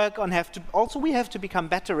have to work on, we have to become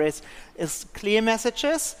better is clear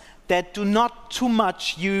messages that do not too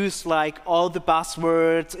much use like all the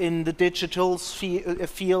buzzwords in the digital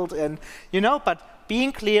field, and but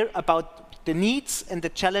being clear about the needs and the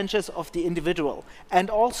challenges of the individual. And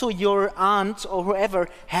also your aunt or whoever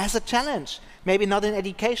has a challenge. Maybe not an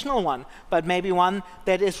educational one, but maybe one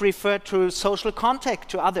that is referred to social contact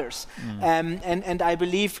to others. And I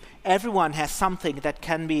believe everyone has something that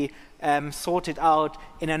can be sorted out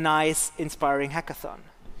in a nice, inspiring hackathon.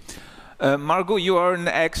 Margaux, you are an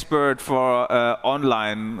expert for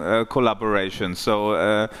online collaboration.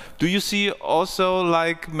 So do you see also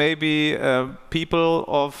like maybe people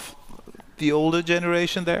of the older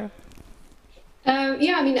generation there?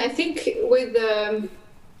 Yeah, I mean, I think with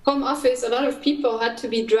home office, a lot of people had to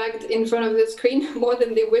be dragged in front of the screen more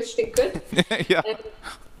than they wish they could. Yeah.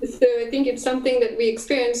 So I think it's something that we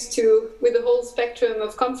experience too with the whole spectrum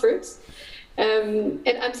of comforts. And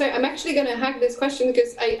I'm sorry, I'm actually going to hack this question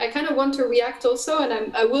because I kind of want to react also,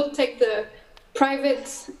 and I will take the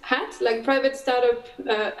private hat, like private startup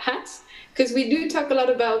hat, because we do talk a lot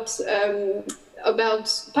about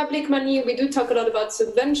public money. We do talk a lot about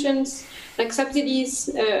subventions, like subsidies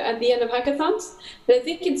at the end of hackathons. But I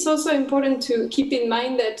think it's also important to keep in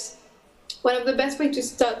mind that one of the best ways to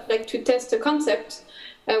start, like to test a concept,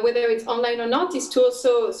 whether it's online or not, is to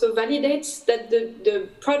also validate that the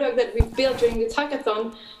product that we've built during this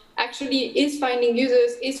hackathon actually is finding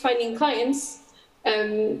users, is finding clients,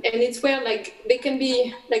 and it's where like they can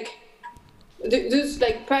be like those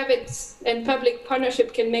like private and public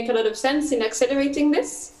partnership can make a lot of sense in accelerating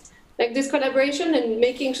this, like this collaboration, and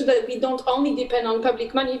making sure that we don't only depend on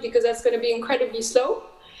public money, because that's going to be incredibly slow.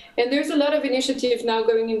 And there's a lot of initiative now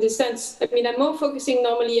going in this sense. I mean, I'm more focusing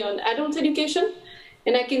normally on adult education,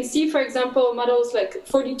 and I can see, for example, models like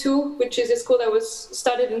 42, which is a school that was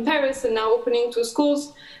started in Paris and now opening 2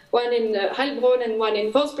 schools, one in Heilbronn and one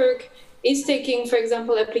in Wolfsburg, is taking, for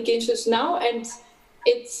example, applications now, and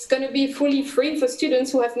it's going to be fully free for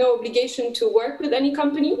students who have no obligation to work with any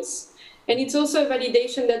companies. And it's also a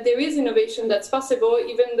validation that there is innovation that's possible,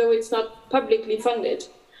 even though it's not publicly funded.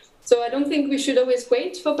 So I don't think we should always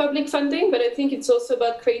wait for public funding, but I think it's also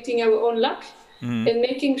about creating our own luck and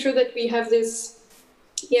making sure that we have this,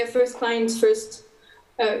 first clients, first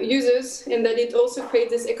users, and that it also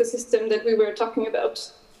creates this ecosystem that we were talking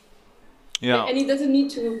about. Yeah. And it doesn't need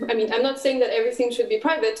to, I mean, I'm not saying that everything should be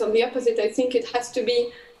private. On the opposite, I think it has to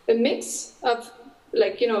be a mix of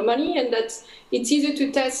money, and that it's easier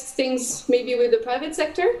to test things maybe with the private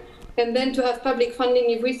sector and then to have public funding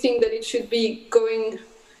if we think that it should be going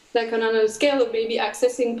like on another scale of maybe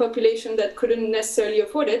accessing population that couldn't necessarily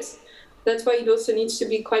afford it. That's why it also needs to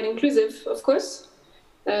be quite inclusive, of course.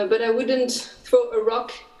 But I wouldn't throw a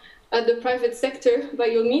rock at the private sector by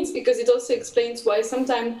all means, because it also explains why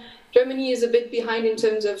sometimes Germany is a bit behind in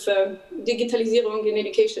terms of Digitalisierung in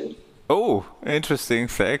education. Oh, interesting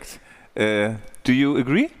fact. Do you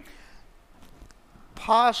agree?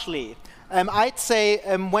 Partially. I'd say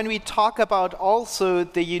when we talk about also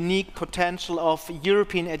the unique potential of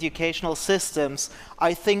European educational systems,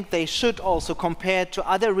 I think they should also, compared to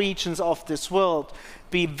other regions of this world,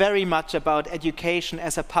 be very much about education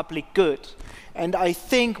as a public good. And I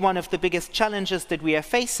think one of the biggest challenges that we are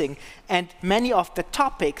facing, and many of the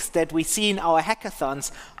topics that we see in our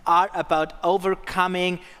hackathons, are about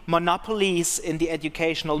overcoming monopolies in the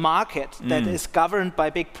educational market that is governed by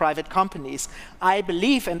big private companies. I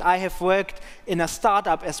believe, and I have worked in a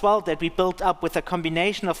startup as well that we built up with a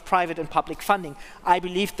combination of private and public funding. I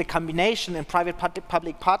believe the combination and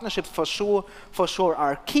private-public partnerships for sure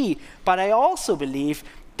are key. But I also believe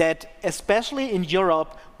that, especially in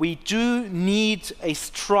Europe, we do need a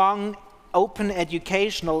strong open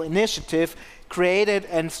educational initiative created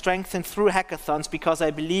and strengthened through hackathons, because I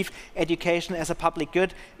believe education as a public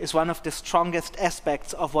good is one of the strongest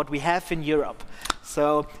aspects of what we have in Europe.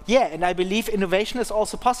 So yeah, and I believe innovation is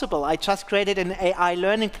also possible. I just created an AI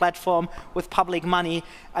learning platform with public money.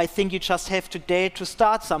 I think you just have to dare to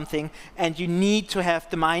start something, and you need to have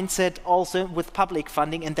the mindset also with public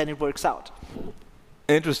funding, and then it works out.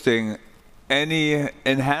 Interesting. Any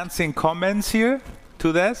enhancing comments here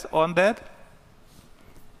to that, on that?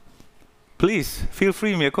 Please, feel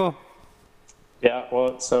free, Mirko. Yeah,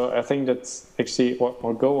 well, so I think that's actually what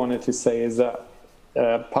Margaux wanted to say, is that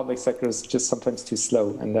public sector is just sometimes too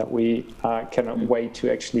slow, and that we cannot wait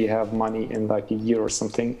to actually have money in like a year or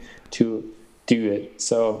something to do it.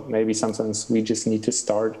 So maybe sometimes we just need to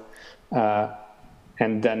start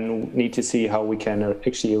and then need to see how we can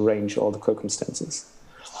actually arrange all the circumstances.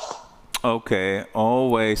 Okay,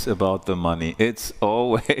 always about the money. It's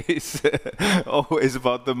always always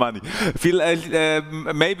about the money.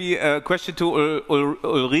 Maybe a question to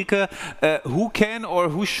Ulrike. Who can or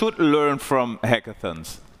who should learn from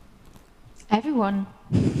hackathons? Everyone.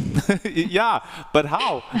 Yeah, but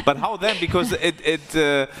how? But how then? Because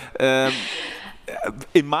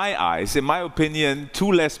in my eyes, in my opinion,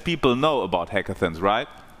 too less people know about hackathons, right?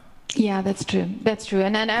 Yeah, that's true. That's true.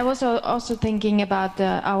 And I was also thinking about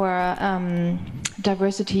our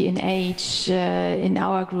diversity in age in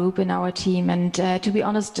our group, in our team. And to be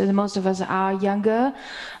honest, most of us are younger.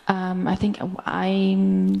 I think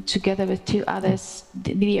I'm, together with two others,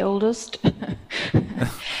 the oldest.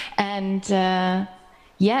 And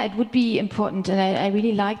yeah, it would be important. And I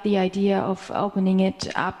really like the idea of opening it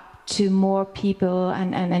up to more people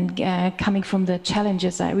and coming from the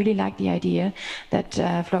challenges. I really like the idea that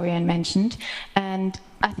Florian mentioned. And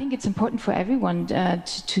I think it's important for everyone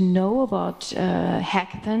to know about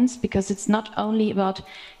hackathons, because it's not only about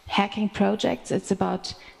hacking projects, it's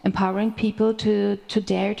about empowering people to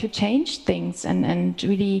dare to change things and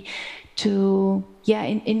really to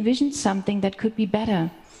envision something that could be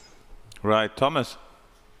better. Right, Thomas.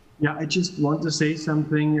 Yeah, I just want to say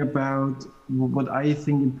something about what I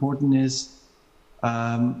think important is.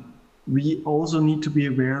 We also need to be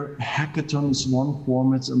aware hackathon is one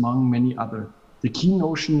format among many other. The key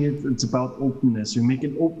notion is it's about openness. You make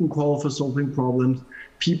an open call for solving problems.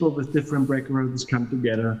 People with different backgrounds come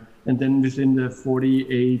together, and then within the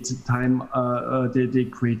 48 time they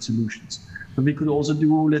create solutions. But we could also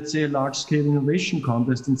do, let's say, a large-scale innovation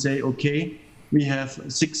contest and say, okay, we have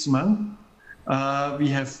 6 months. We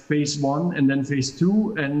have phase 1 and then phase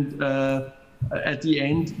 2, and at the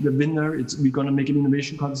end, the winner, we're going to make an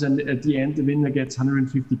innovation contest, and at the end, the winner gets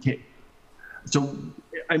 150K. So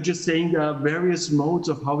I'm just saying there are various modes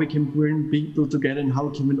of how we can bring people together and how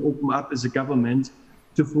can we open up as a government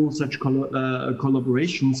to full such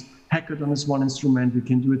collaborations. Hackathon is one instrument. We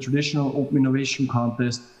can do a traditional open innovation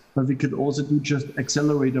contest, but we could also do just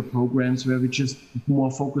accelerator programs where we just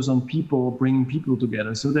more focus on people, bringing people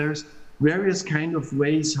together. So there's various kind of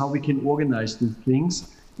ways how we can organize these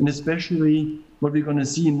things. And especially what we're going to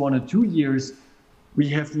see in 1 or 2 years, we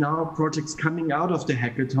have now projects coming out of the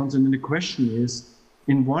hackathons, and then the question is,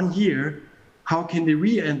 in 1 year, how can they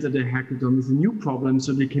re-enter the hackathon with a new problem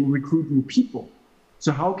so they can recruit new people?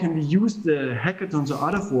 So how can we use the hackathons or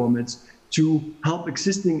other formats to help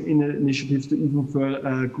existing initiatives to even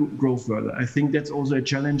further, grow further? I think that's also a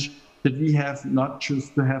challenge that we have, not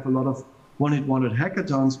just to have a lot of one-hit wonder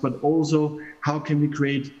hackathons, but also how can we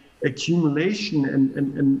create accumulation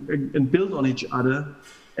and build on each other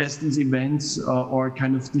as these events or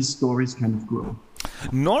kind of these stories kind of grow.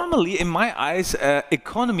 Normally, in my eyes,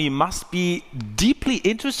 economy must be deeply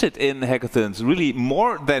interested in hackathons, really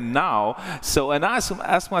more than now. So, and I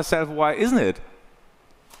ask myself, why isn't it?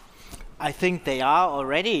 I think they are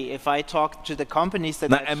already. If I talk to the companies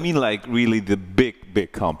that I mean, like really the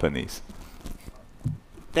big companies.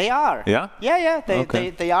 They are. Yeah? Yeah.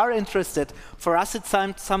 They are interested. For us, it's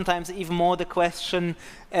sometimes even more the question,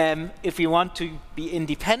 if we want to be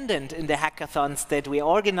independent in the hackathons that we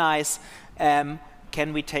organize,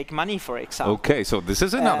 can we take money, for example? Okay, so this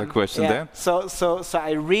is another question there. So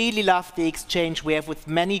I really love the exchange we have with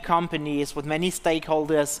many companies, with many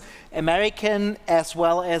stakeholders, American as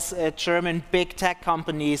well as German big tech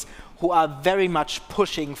companies, who are very much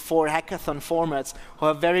pushing for hackathon formats, who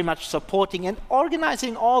are very much supporting and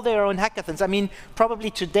organizing all their own hackathons. I mean, probably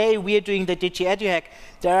today we are doing the DigiEduHack.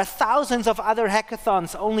 There are thousands of other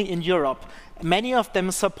hackathons only in Europe, many of them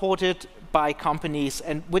supported by companies,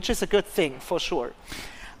 and which is a good thing for sure.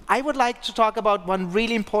 I would like to talk about one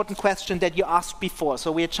really important question that you asked before,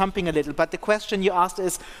 so we are jumping a little, but the question you asked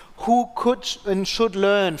is who could and should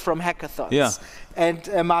learn from hackathons? Yeah.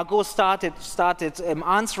 And Margaux started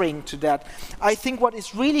answering to that. I think what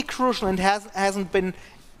is really crucial and hasn't been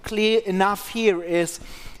clear enough here is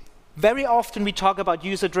very often we talk about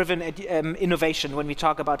user-driven innovation when we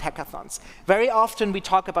talk about hackathons. Very often we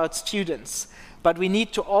talk about students, but we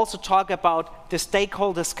need to also talk about the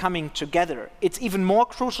stakeholders coming together. It's even more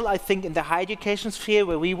crucial, I think, in the higher education sphere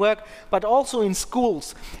where we work, but also in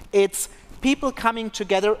schools. It's people coming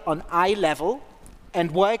together on eye level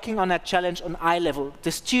and working on a challenge on eye level,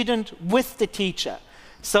 the student with the teacher.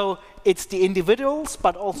 So it's the individuals,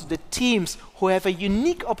 but also the teams who have a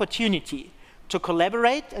unique opportunity to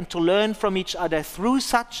collaborate and to learn from each other through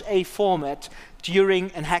such a format during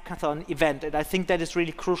a hackathon event. And I think that is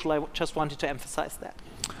really crucial. I just wanted to emphasize that.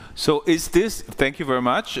 So is this, thank you very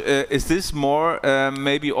much, is this more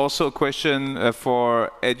maybe also a question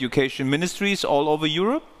for education ministries all over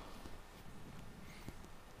Europe?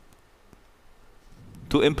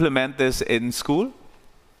 To implement this in school?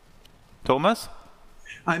 Thomas?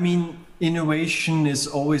 I mean, innovation is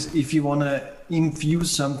always, if you want to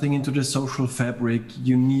infuse something into the social fabric,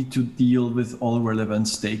 you need to deal with all relevant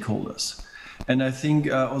stakeholders. And I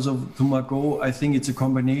think also to Margaux, I think it's a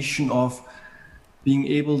combination of being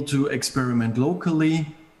able to experiment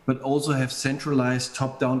locally, but also have centralized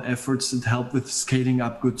top-down efforts that help with scaling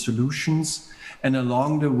up good solutions. And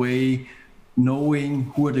along the way,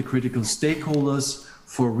 knowing who are the critical stakeholders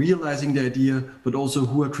for realizing the idea, but also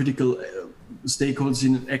who are critical stakeholders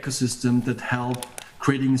in an ecosystem that help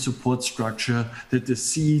creating a support structure that the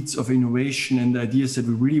seeds of innovation and the ideas that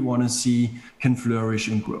we really want to see can flourish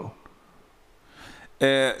and grow.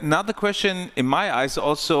 Another question in my eyes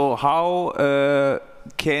also, how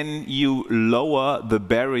can you lower the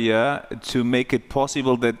barrier to make it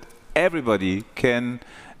possible that everybody can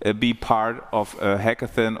be part of a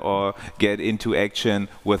hackathon or get into action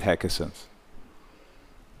with hackathons?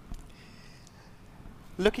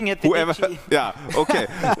 Looking at the whoever, yeah, okay.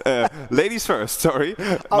 Ladies first, sorry.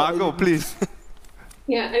 Margaux, please.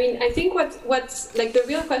 Yeah, I mean, I think what's like the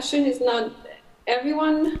real question is not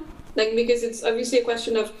everyone, like, because it's obviously a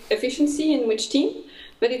question of efficiency in which team,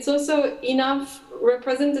 but it's also enough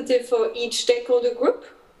representative for each stakeholder group,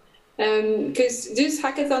 because these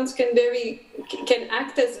hackathons can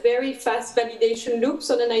act as very fast validation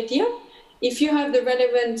loops on an idea if you have the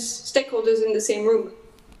relevant stakeholders in the same room.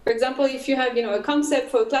 For example, if you have a concept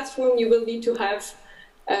for a classroom, you will need to have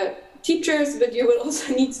teachers, but you will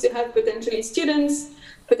also need to have potentially students,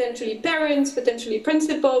 potentially parents, potentially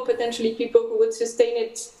principal, potentially people who would sustain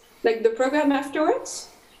it, like the program afterwards.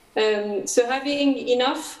 So having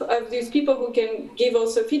enough of these people who can give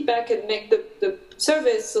also feedback and make the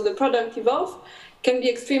service or the product evolve can be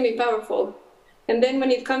extremely powerful. And then when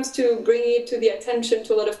it comes to bringing it to the attention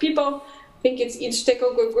to a lot of people, I think it's each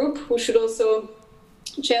stakeholder group who should also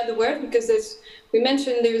share the word, because as we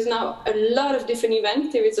mentioned, there is now a lot of different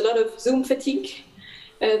events. There is a lot of Zoom fatigue.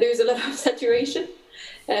 There is a lot of saturation.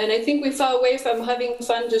 And I think we're far away from having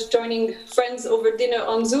fun just joining friends over dinner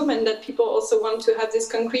on Zoom, and that people also want to have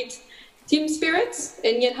this concrete team spirit,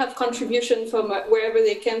 and yet have contribution from wherever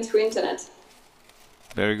they can through internet.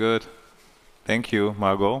 Very good. Thank you,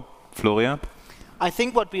 Margaux. Florian? I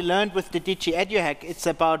think what we learned with the DigiEduHack, it's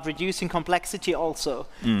about reducing complexity also.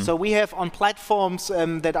 So we have on platforms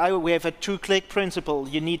we have a 2-click principle.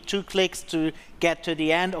 You need 2 clicks to get to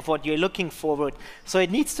the end of what you're looking forward. So it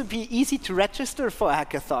needs to be easy to register for a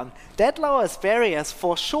hackathon. That lowers barriers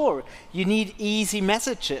for sure. You need easy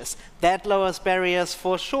messages. That lowers barriers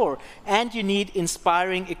for sure. And you need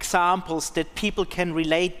inspiring examples that people can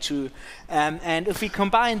relate to. And if we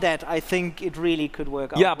combine that, I think it really could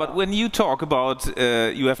work out. Yeah, but when you talk about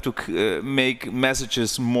you have to make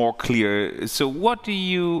messages more clear, so what do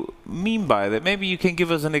you mean by that? Maybe you can give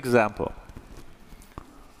us an example.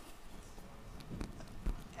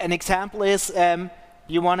 An example is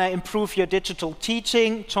you want to improve your digital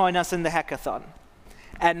teaching, join us in the hackathon.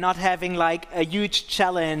 And not having like a huge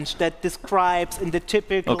challenge that describes in the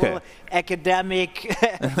typical academic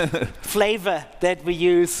flavor that we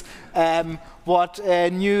use what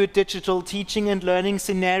new digital teaching and learning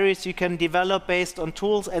scenarios you can develop based on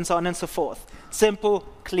tools and so on and so forth. Simple,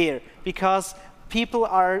 clear, because people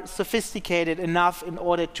are sophisticated enough in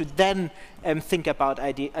order to then think about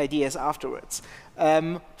ideas afterwards.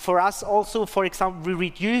 For us also, for example, we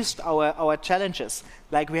reduced our challenges.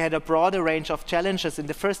 Like we had a broader range of challenges in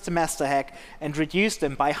the first semester hack and reduced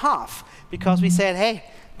them by half because we said, hey,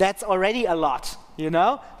 that's already a lot, you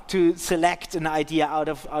know, to select an idea out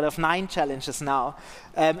of 9 challenges now.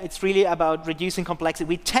 It's really about reducing complexity.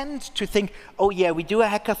 We tend to think, oh yeah, we do a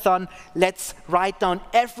hackathon, let's write down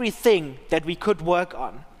everything that we could work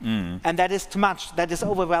on. And that is too much, that is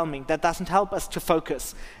overwhelming, that doesn't help us to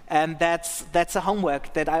focus. And that's a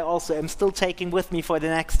homework that I also am still taking with me for the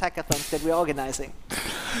next hackathons that we're organizing.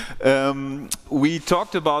 We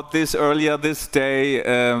talked about this earlier this day.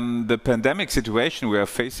 The pandemic situation we are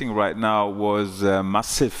facing right now was a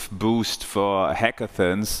massive boost for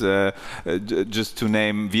hackathons. Just to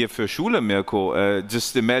name Wir für Schule, Mirko,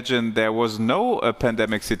 just imagine there was no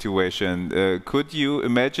pandemic situation. Could you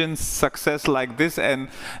imagine success like this, and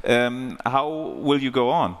how will you go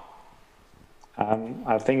on?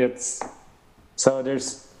 I think there's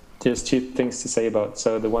 2 things to say about.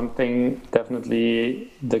 So the one thing,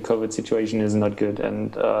 definitely the COVID situation is not good,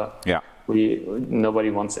 and nobody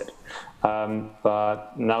wants it.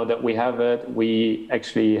 But now that we have it, we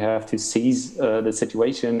actually have to seize the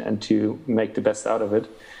situation and to make the best out of it.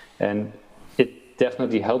 And it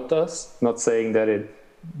definitely helped us. Not saying that it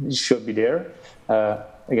should be there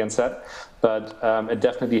against that, but it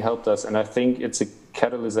definitely helped us. And I think it's a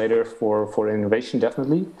catalysator for innovation,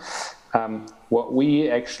 definitely. What we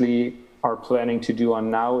actually are planning to do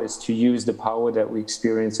on now is to use the power that we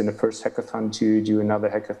experienced in the first hackathon to do another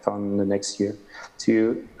hackathon the next year,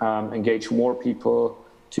 to engage more people,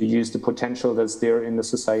 to use the potential that's there in the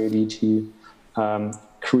society to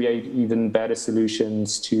create even better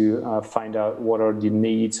solutions, to find out what are the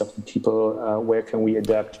needs of the people, where can we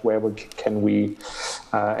adapt, where can we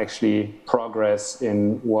actually progress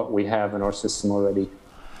in what we have in our system already.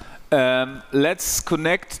 Let's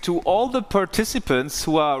connect to all the participants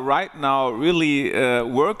who are right now really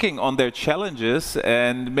working on their challenges,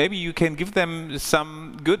 and maybe you can give them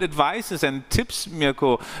some good advices and tips,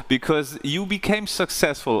 Mirko, because you became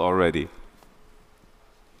successful already.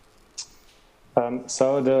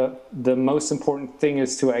 So the most important thing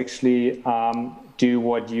is to actually do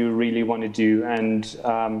what you really want to do, and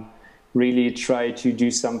really try to do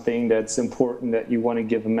something that's important, that you want to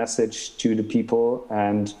give a message to the people,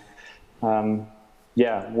 and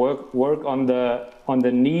work on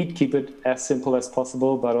the need, keep it as simple as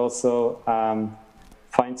possible, but also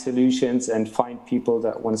find solutions and find people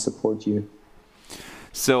that want to support you.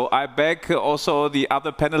 So I beg also the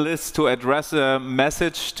other panelists to address a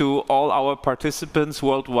message to all our participants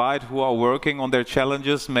worldwide who are working on their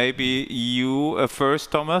challenges. Maybe you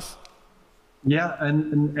first, Thomas? Yeah,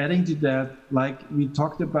 and adding to that, like we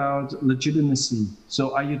talked about legitimacy.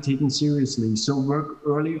 So are you taken seriously? So work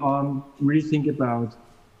early on, really think about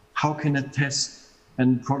how can I test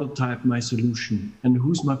and prototype my solution, and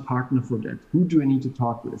who's my partner for that? Who do I need to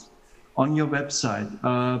talk with? On your website,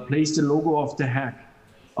 place the logo of the hack,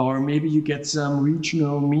 or maybe you get some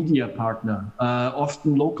regional media partner.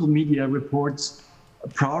 Often local media reports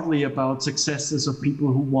proudly about successes of people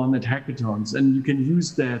who won at hackathons, and you can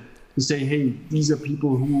use that to say, hey, these are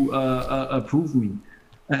people who approve me.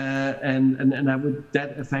 And I would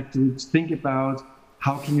that effect would think about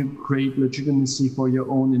how can you create legitimacy for your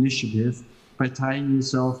own initiative by tying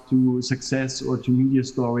yourself to success or to media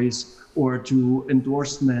stories or to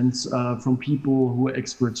endorsements from people who are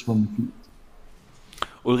experts from the field.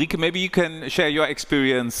 Ulrike, maybe you can share your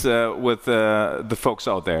experience with the folks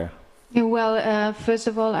out there. Yeah, well, first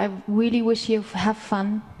of all, I really wish you have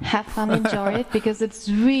fun, enjoy it, because it's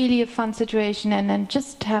really a fun situation, and then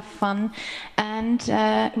just have fun. And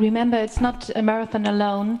remember, it's not a marathon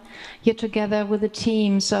alone. You're together with a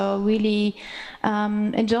team, so really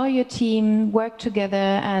enjoy your team, work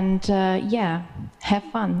together, and yeah, have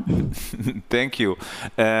fun. Thank you.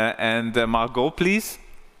 And Margaux, please.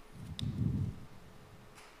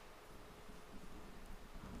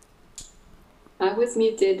 I was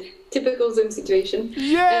muted. Typical Zoom situation.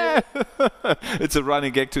 Yeah! It's a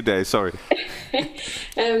running gag today, sorry.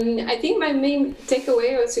 I think my main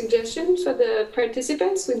takeaway or suggestion for the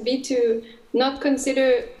participants would be to not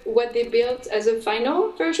consider what they built as a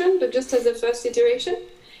final version, but just as a first iteration.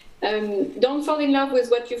 Don't fall in love with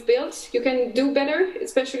what you've built. You can do better,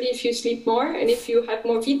 especially if you sleep more and if you have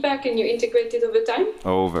more feedback and you integrate it over time.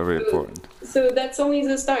 Oh, very important. So that's only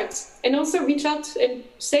the start. And also reach out and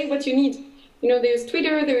say what you need. You know, there's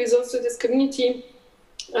Twitter, there is also this community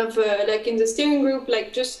of, like in the steering group,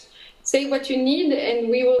 like just say what you need and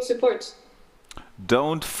we will support.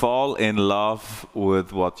 Don't fall in love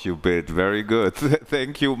with what you build. Very good.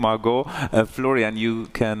 Thank you, Margaux. Florian, you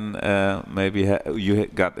can maybe you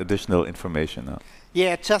got additional information now.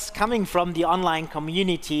 Yeah, just coming from the online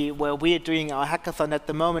community where we're doing our hackathon at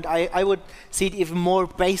the moment, I would see it even more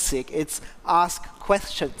basic. It's ask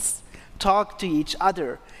questions, talk to each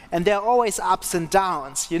other. And there are always ups and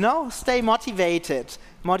downs, you know? Stay motivated,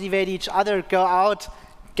 motivate each other, go out,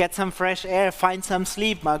 get some fresh air, find some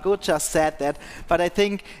sleep. Margaux just said that. But I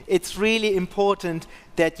think it's really important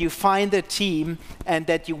that you find a team and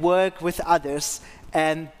that you work with others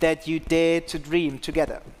and that you dare to dream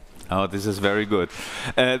together. Oh, this is very good.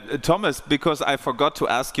 Thomas, because I forgot to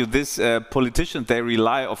ask you this, politicians, they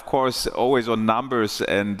rely, of course, always on numbers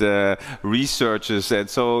and researches. And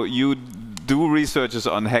so you do researches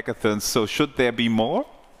on hackathons, so should there be more?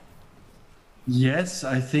 Yes,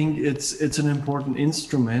 I think it's an important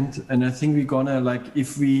instrument. And I think we're gonna, like,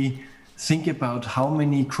 if we think about how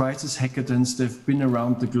many crisis hackathons there have been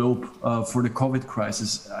around the globe for the COVID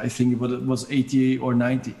crisis, I think it was 80 or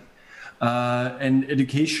 90. And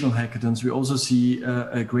educational hackathons, we also see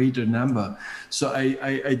a greater number. So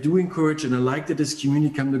I do encourage, and I like that this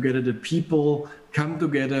community come together, that people come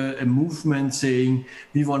together, a movement saying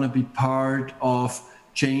we want to be part of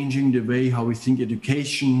changing the way how we think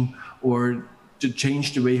education, or to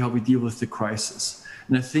change the way how we deal with the crisis.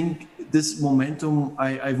 And I think this momentum,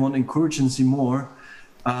 I want to encourage and see more.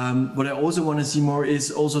 What I also want to see more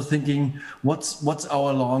is also thinking, what's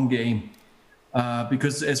our long game?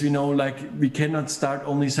 Because as we know, like, we cannot start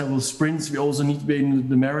only several sprints, we also need to be in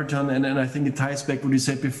the marathon. And I think it ties back what you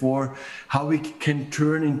said before, how we can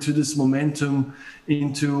turn into this momentum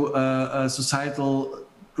into a societal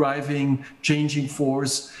driving, changing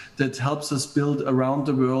force that helps us build around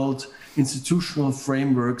the world institutional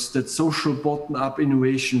frameworks, that social bottom-up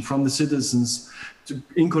innovation from the citizens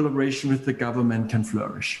in collaboration with the government can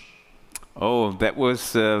flourish. Oh, that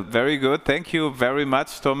was very good. Thank you very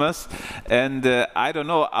much, Thomas. And I don't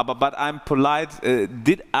know, but I'm polite.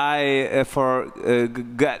 Did I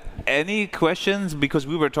get any questions? Because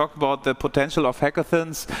we were talking about the potential of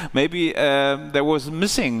hackathons. Maybe there was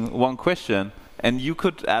missing one question, and you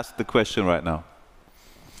could ask the question right now.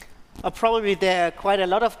 Probably there are quite a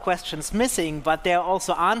lot of questions missing, but there are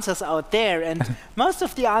also answers out there. And most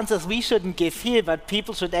of the answers we shouldn't give here, but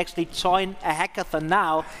people should actually join a hackathon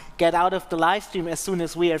now, get out of the live stream as soon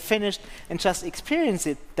as we are finished, and just experience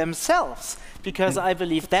it themselves, because I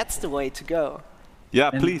believe that's the way to go. Yeah,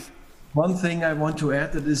 please. One thing I want to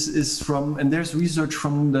add that is from, and there's research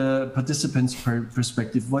from the participants'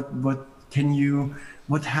 perspective.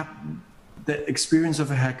 The experience of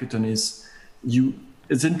a hackathon is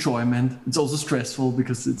it's enjoyment. It's also stressful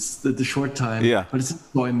because it's the short time, but it's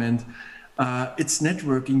enjoyment. It's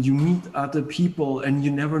networking. You meet other people and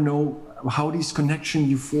you never know how these connections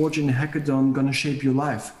you forge in a hackathon gonna shape your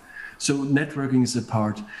life. So networking is a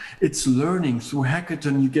part. It's learning. Through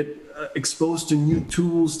hackathon, you get exposed to new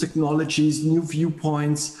tools, technologies, new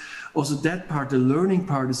viewpoints. Also that part, the learning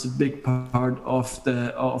part, is a big part of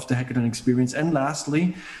the hackathon experience. And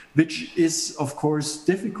lastly, which is of course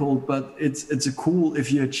difficult, but it's a cool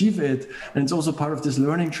if you achieve it, and it's also part of this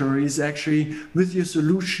learning journey, is actually with your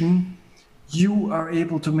solution, you are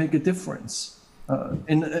able to make a difference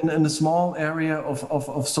in a small area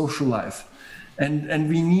of social life. And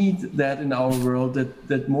we need that in our world,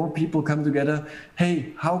 that more people come together.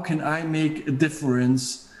 Hey, how can I make a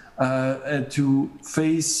difference to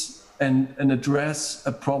face and address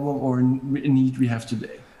a problem or a need we have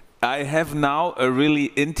today? I have now a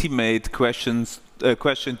really intimate question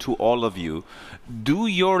question to all of you. Do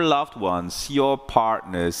your loved ones, your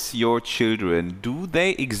partners, your children, do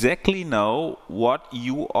they exactly know what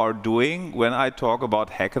you are doing when I talk about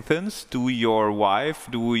hackathons? Do your wife,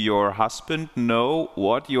 do your husband know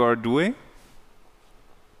what you are doing?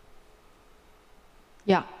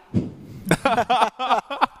 Yeah.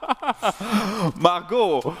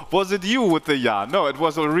 Margaux, was it you with the yeah? No, it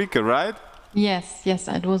was Ulrike, right? Yes,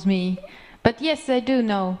 it was me. But yes, they do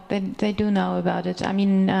know. They do know about it. I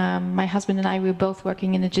mean, my husband and I, we're both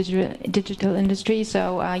working in the digital industry,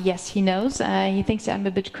 so yes, he knows. He thinks I'm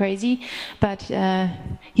a bit crazy, but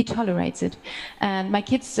he tolerates it. And my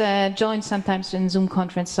kids join sometimes in Zoom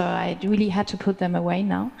conference, so I really had to put them away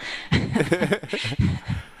now.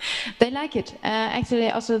 They like it. Actually,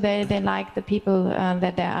 also they like the people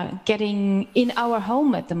that they are getting in our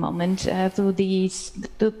home at the moment through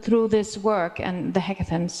this work and the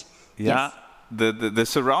hackathons. Yeah, yes. The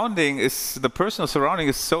surrounding the personal surrounding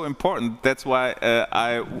is so important. That's why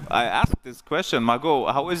I asked this question. Margaux,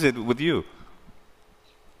 how is it with you?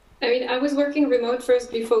 I mean, I was working remote first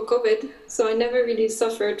before COVID, so I never really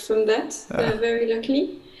suffered from that, very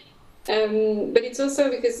luckily. But it's also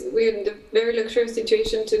because we're in the very luxurious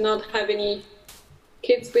situation to not have any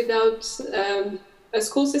kids without a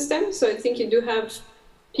school system. So I think you do have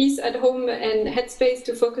peace at home and headspace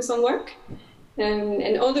to focus on work.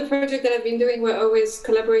 And all the projects that I've been doing were always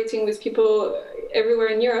collaborating with people everywhere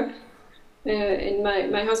in Europe. And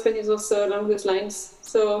my husband is also along those lines.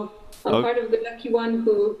 So I'm part of the lucky one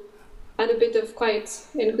who had a bit of quiet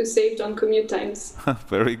and who saved on commute times.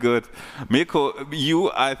 Very good. Mirko,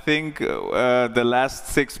 I think the last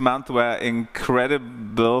 6 months were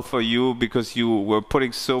incredible for you because you were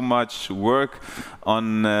putting so much work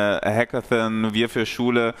on a hackathon, Wir für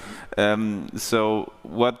Schule. So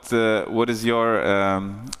what is your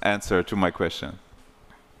answer to my question?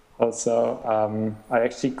 Also, I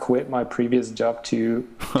actually quit my previous job to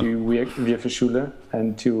do Wir für Schule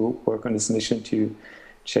and to work on this mission to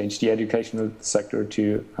change the educational sector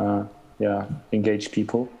to engage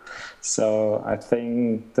people. So I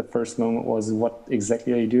think the first moment was, what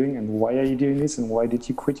exactly are you doing and why are you doing this and why did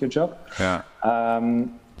you quit your job? Yeah.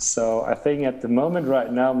 So I think at the moment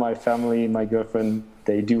right now, my family, my girlfriend,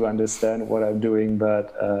 they do understand what I'm doing,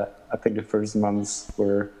 but I think the first months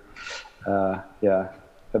were a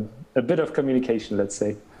bit of communication, let's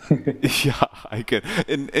say. Yeah, I can.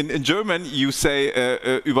 In German, you say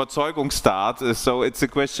Überzeugungsstart. So it's a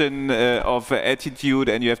question of attitude,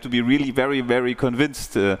 and you have to be really very, very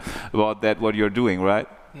convinced about that, what you're doing, right?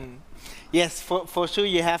 Mm. Yes, for sure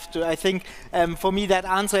you have to. I think for me that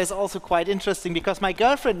answer is also quite interesting because my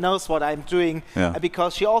girlfriend knows what I'm doing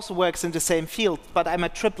because she also works in the same field, but I'm a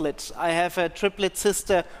triplet. I have a triplet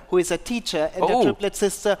sister who is a teacher and a triplet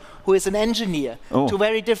sister who is an engineer. Two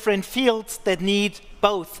very different fields that need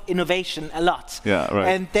both innovation a lot. Yeah, right.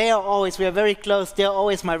 And we are very close, they're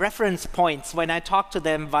always my reference points when I talk to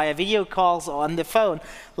them via video calls or on the phone,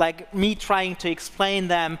 like me trying to explain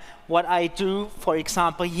them what I do, for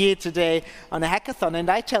example, here today on a hackathon, and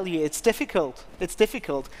I tell you, it's difficult. It's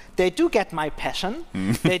difficult. They do get my passion.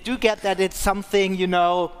 They do get that it's something,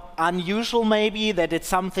 unusual maybe, that it's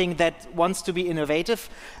something that wants to be innovative,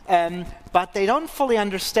 but they don't fully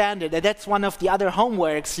understand it. And that's one of the other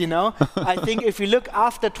homeworks, I think if you look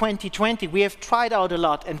after 2020, we have tried out a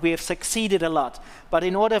lot and we have succeeded a lot. But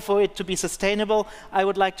in order for it to be sustainable, I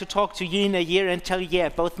would like to talk to you in a year and tell you,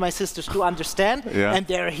 both my sisters do understand and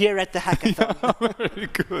they're here at the hackathon. Yeah, very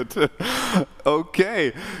good.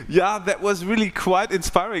 Okay. Yeah, that was really quite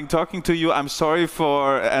inspiring talking to you. I'm sorry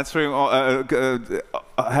for answering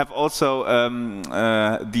have also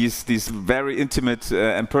these very intimate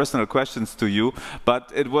and personal questions to you,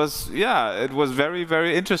 but it was very,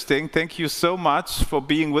 very interesting. Thank you so much for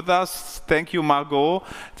being with us. Thank you, Margaux.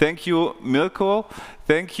 Thank you, Mirko.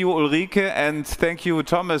 Thank you, Ulrike, and thank you,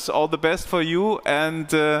 Thomas. All the best for you, and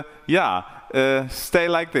stay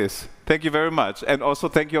like this. Thank you very much, and also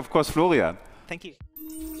thank you, of course, Florian. Thank you.